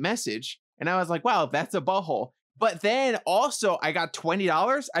opened that message and I was like, wow, that's a butthole. But then also I got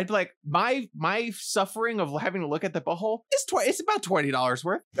 $20, I'd be like, my suffering of having to look at the butthole is it's about $20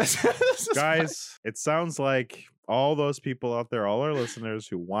 worth. That's guys, it sounds like all those people out there, all our listeners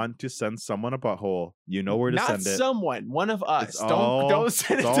who want to send someone a butthole, you know where to not send it. someone, one of us. It's Don't all-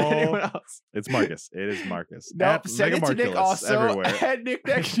 send it it's to all- anyone else. It's Marcus. It is Marcus. No, At send it to Nick Megamarculus also everywhere. at Nick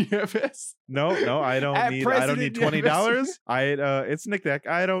Nexius. No, I At don't need President $20. Nevis. It's Nick Deck.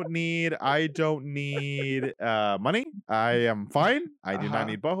 I don't need money. I am fine. I do Uh-huh. not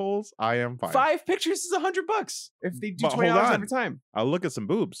need buttholes. I am fine. 5 pictures is $100 if they do But hold $20 on. every time. I'll look at some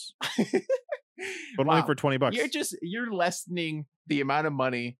boobs, but Wow. only for $20. You're lessening the amount of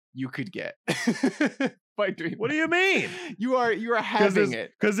money you could get by doing What do that. you mean? You are having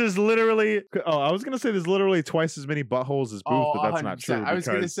it. Because there's literally. Oh, I was gonna say there's literally twice as many buttholes as boobs, but that's not 100%. true. I was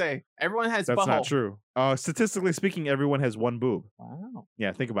gonna because say everyone has that's butthole. not true. Statistically speaking, everyone has one boob. Wow.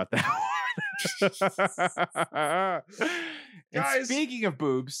 Yeah, think about that. And Guys. speaking of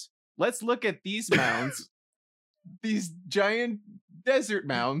boobs, let's look at these mounds these giant desert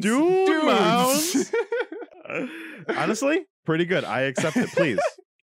mounds. Dune Dunes. mounds? Honestly, pretty good. I accept it. Please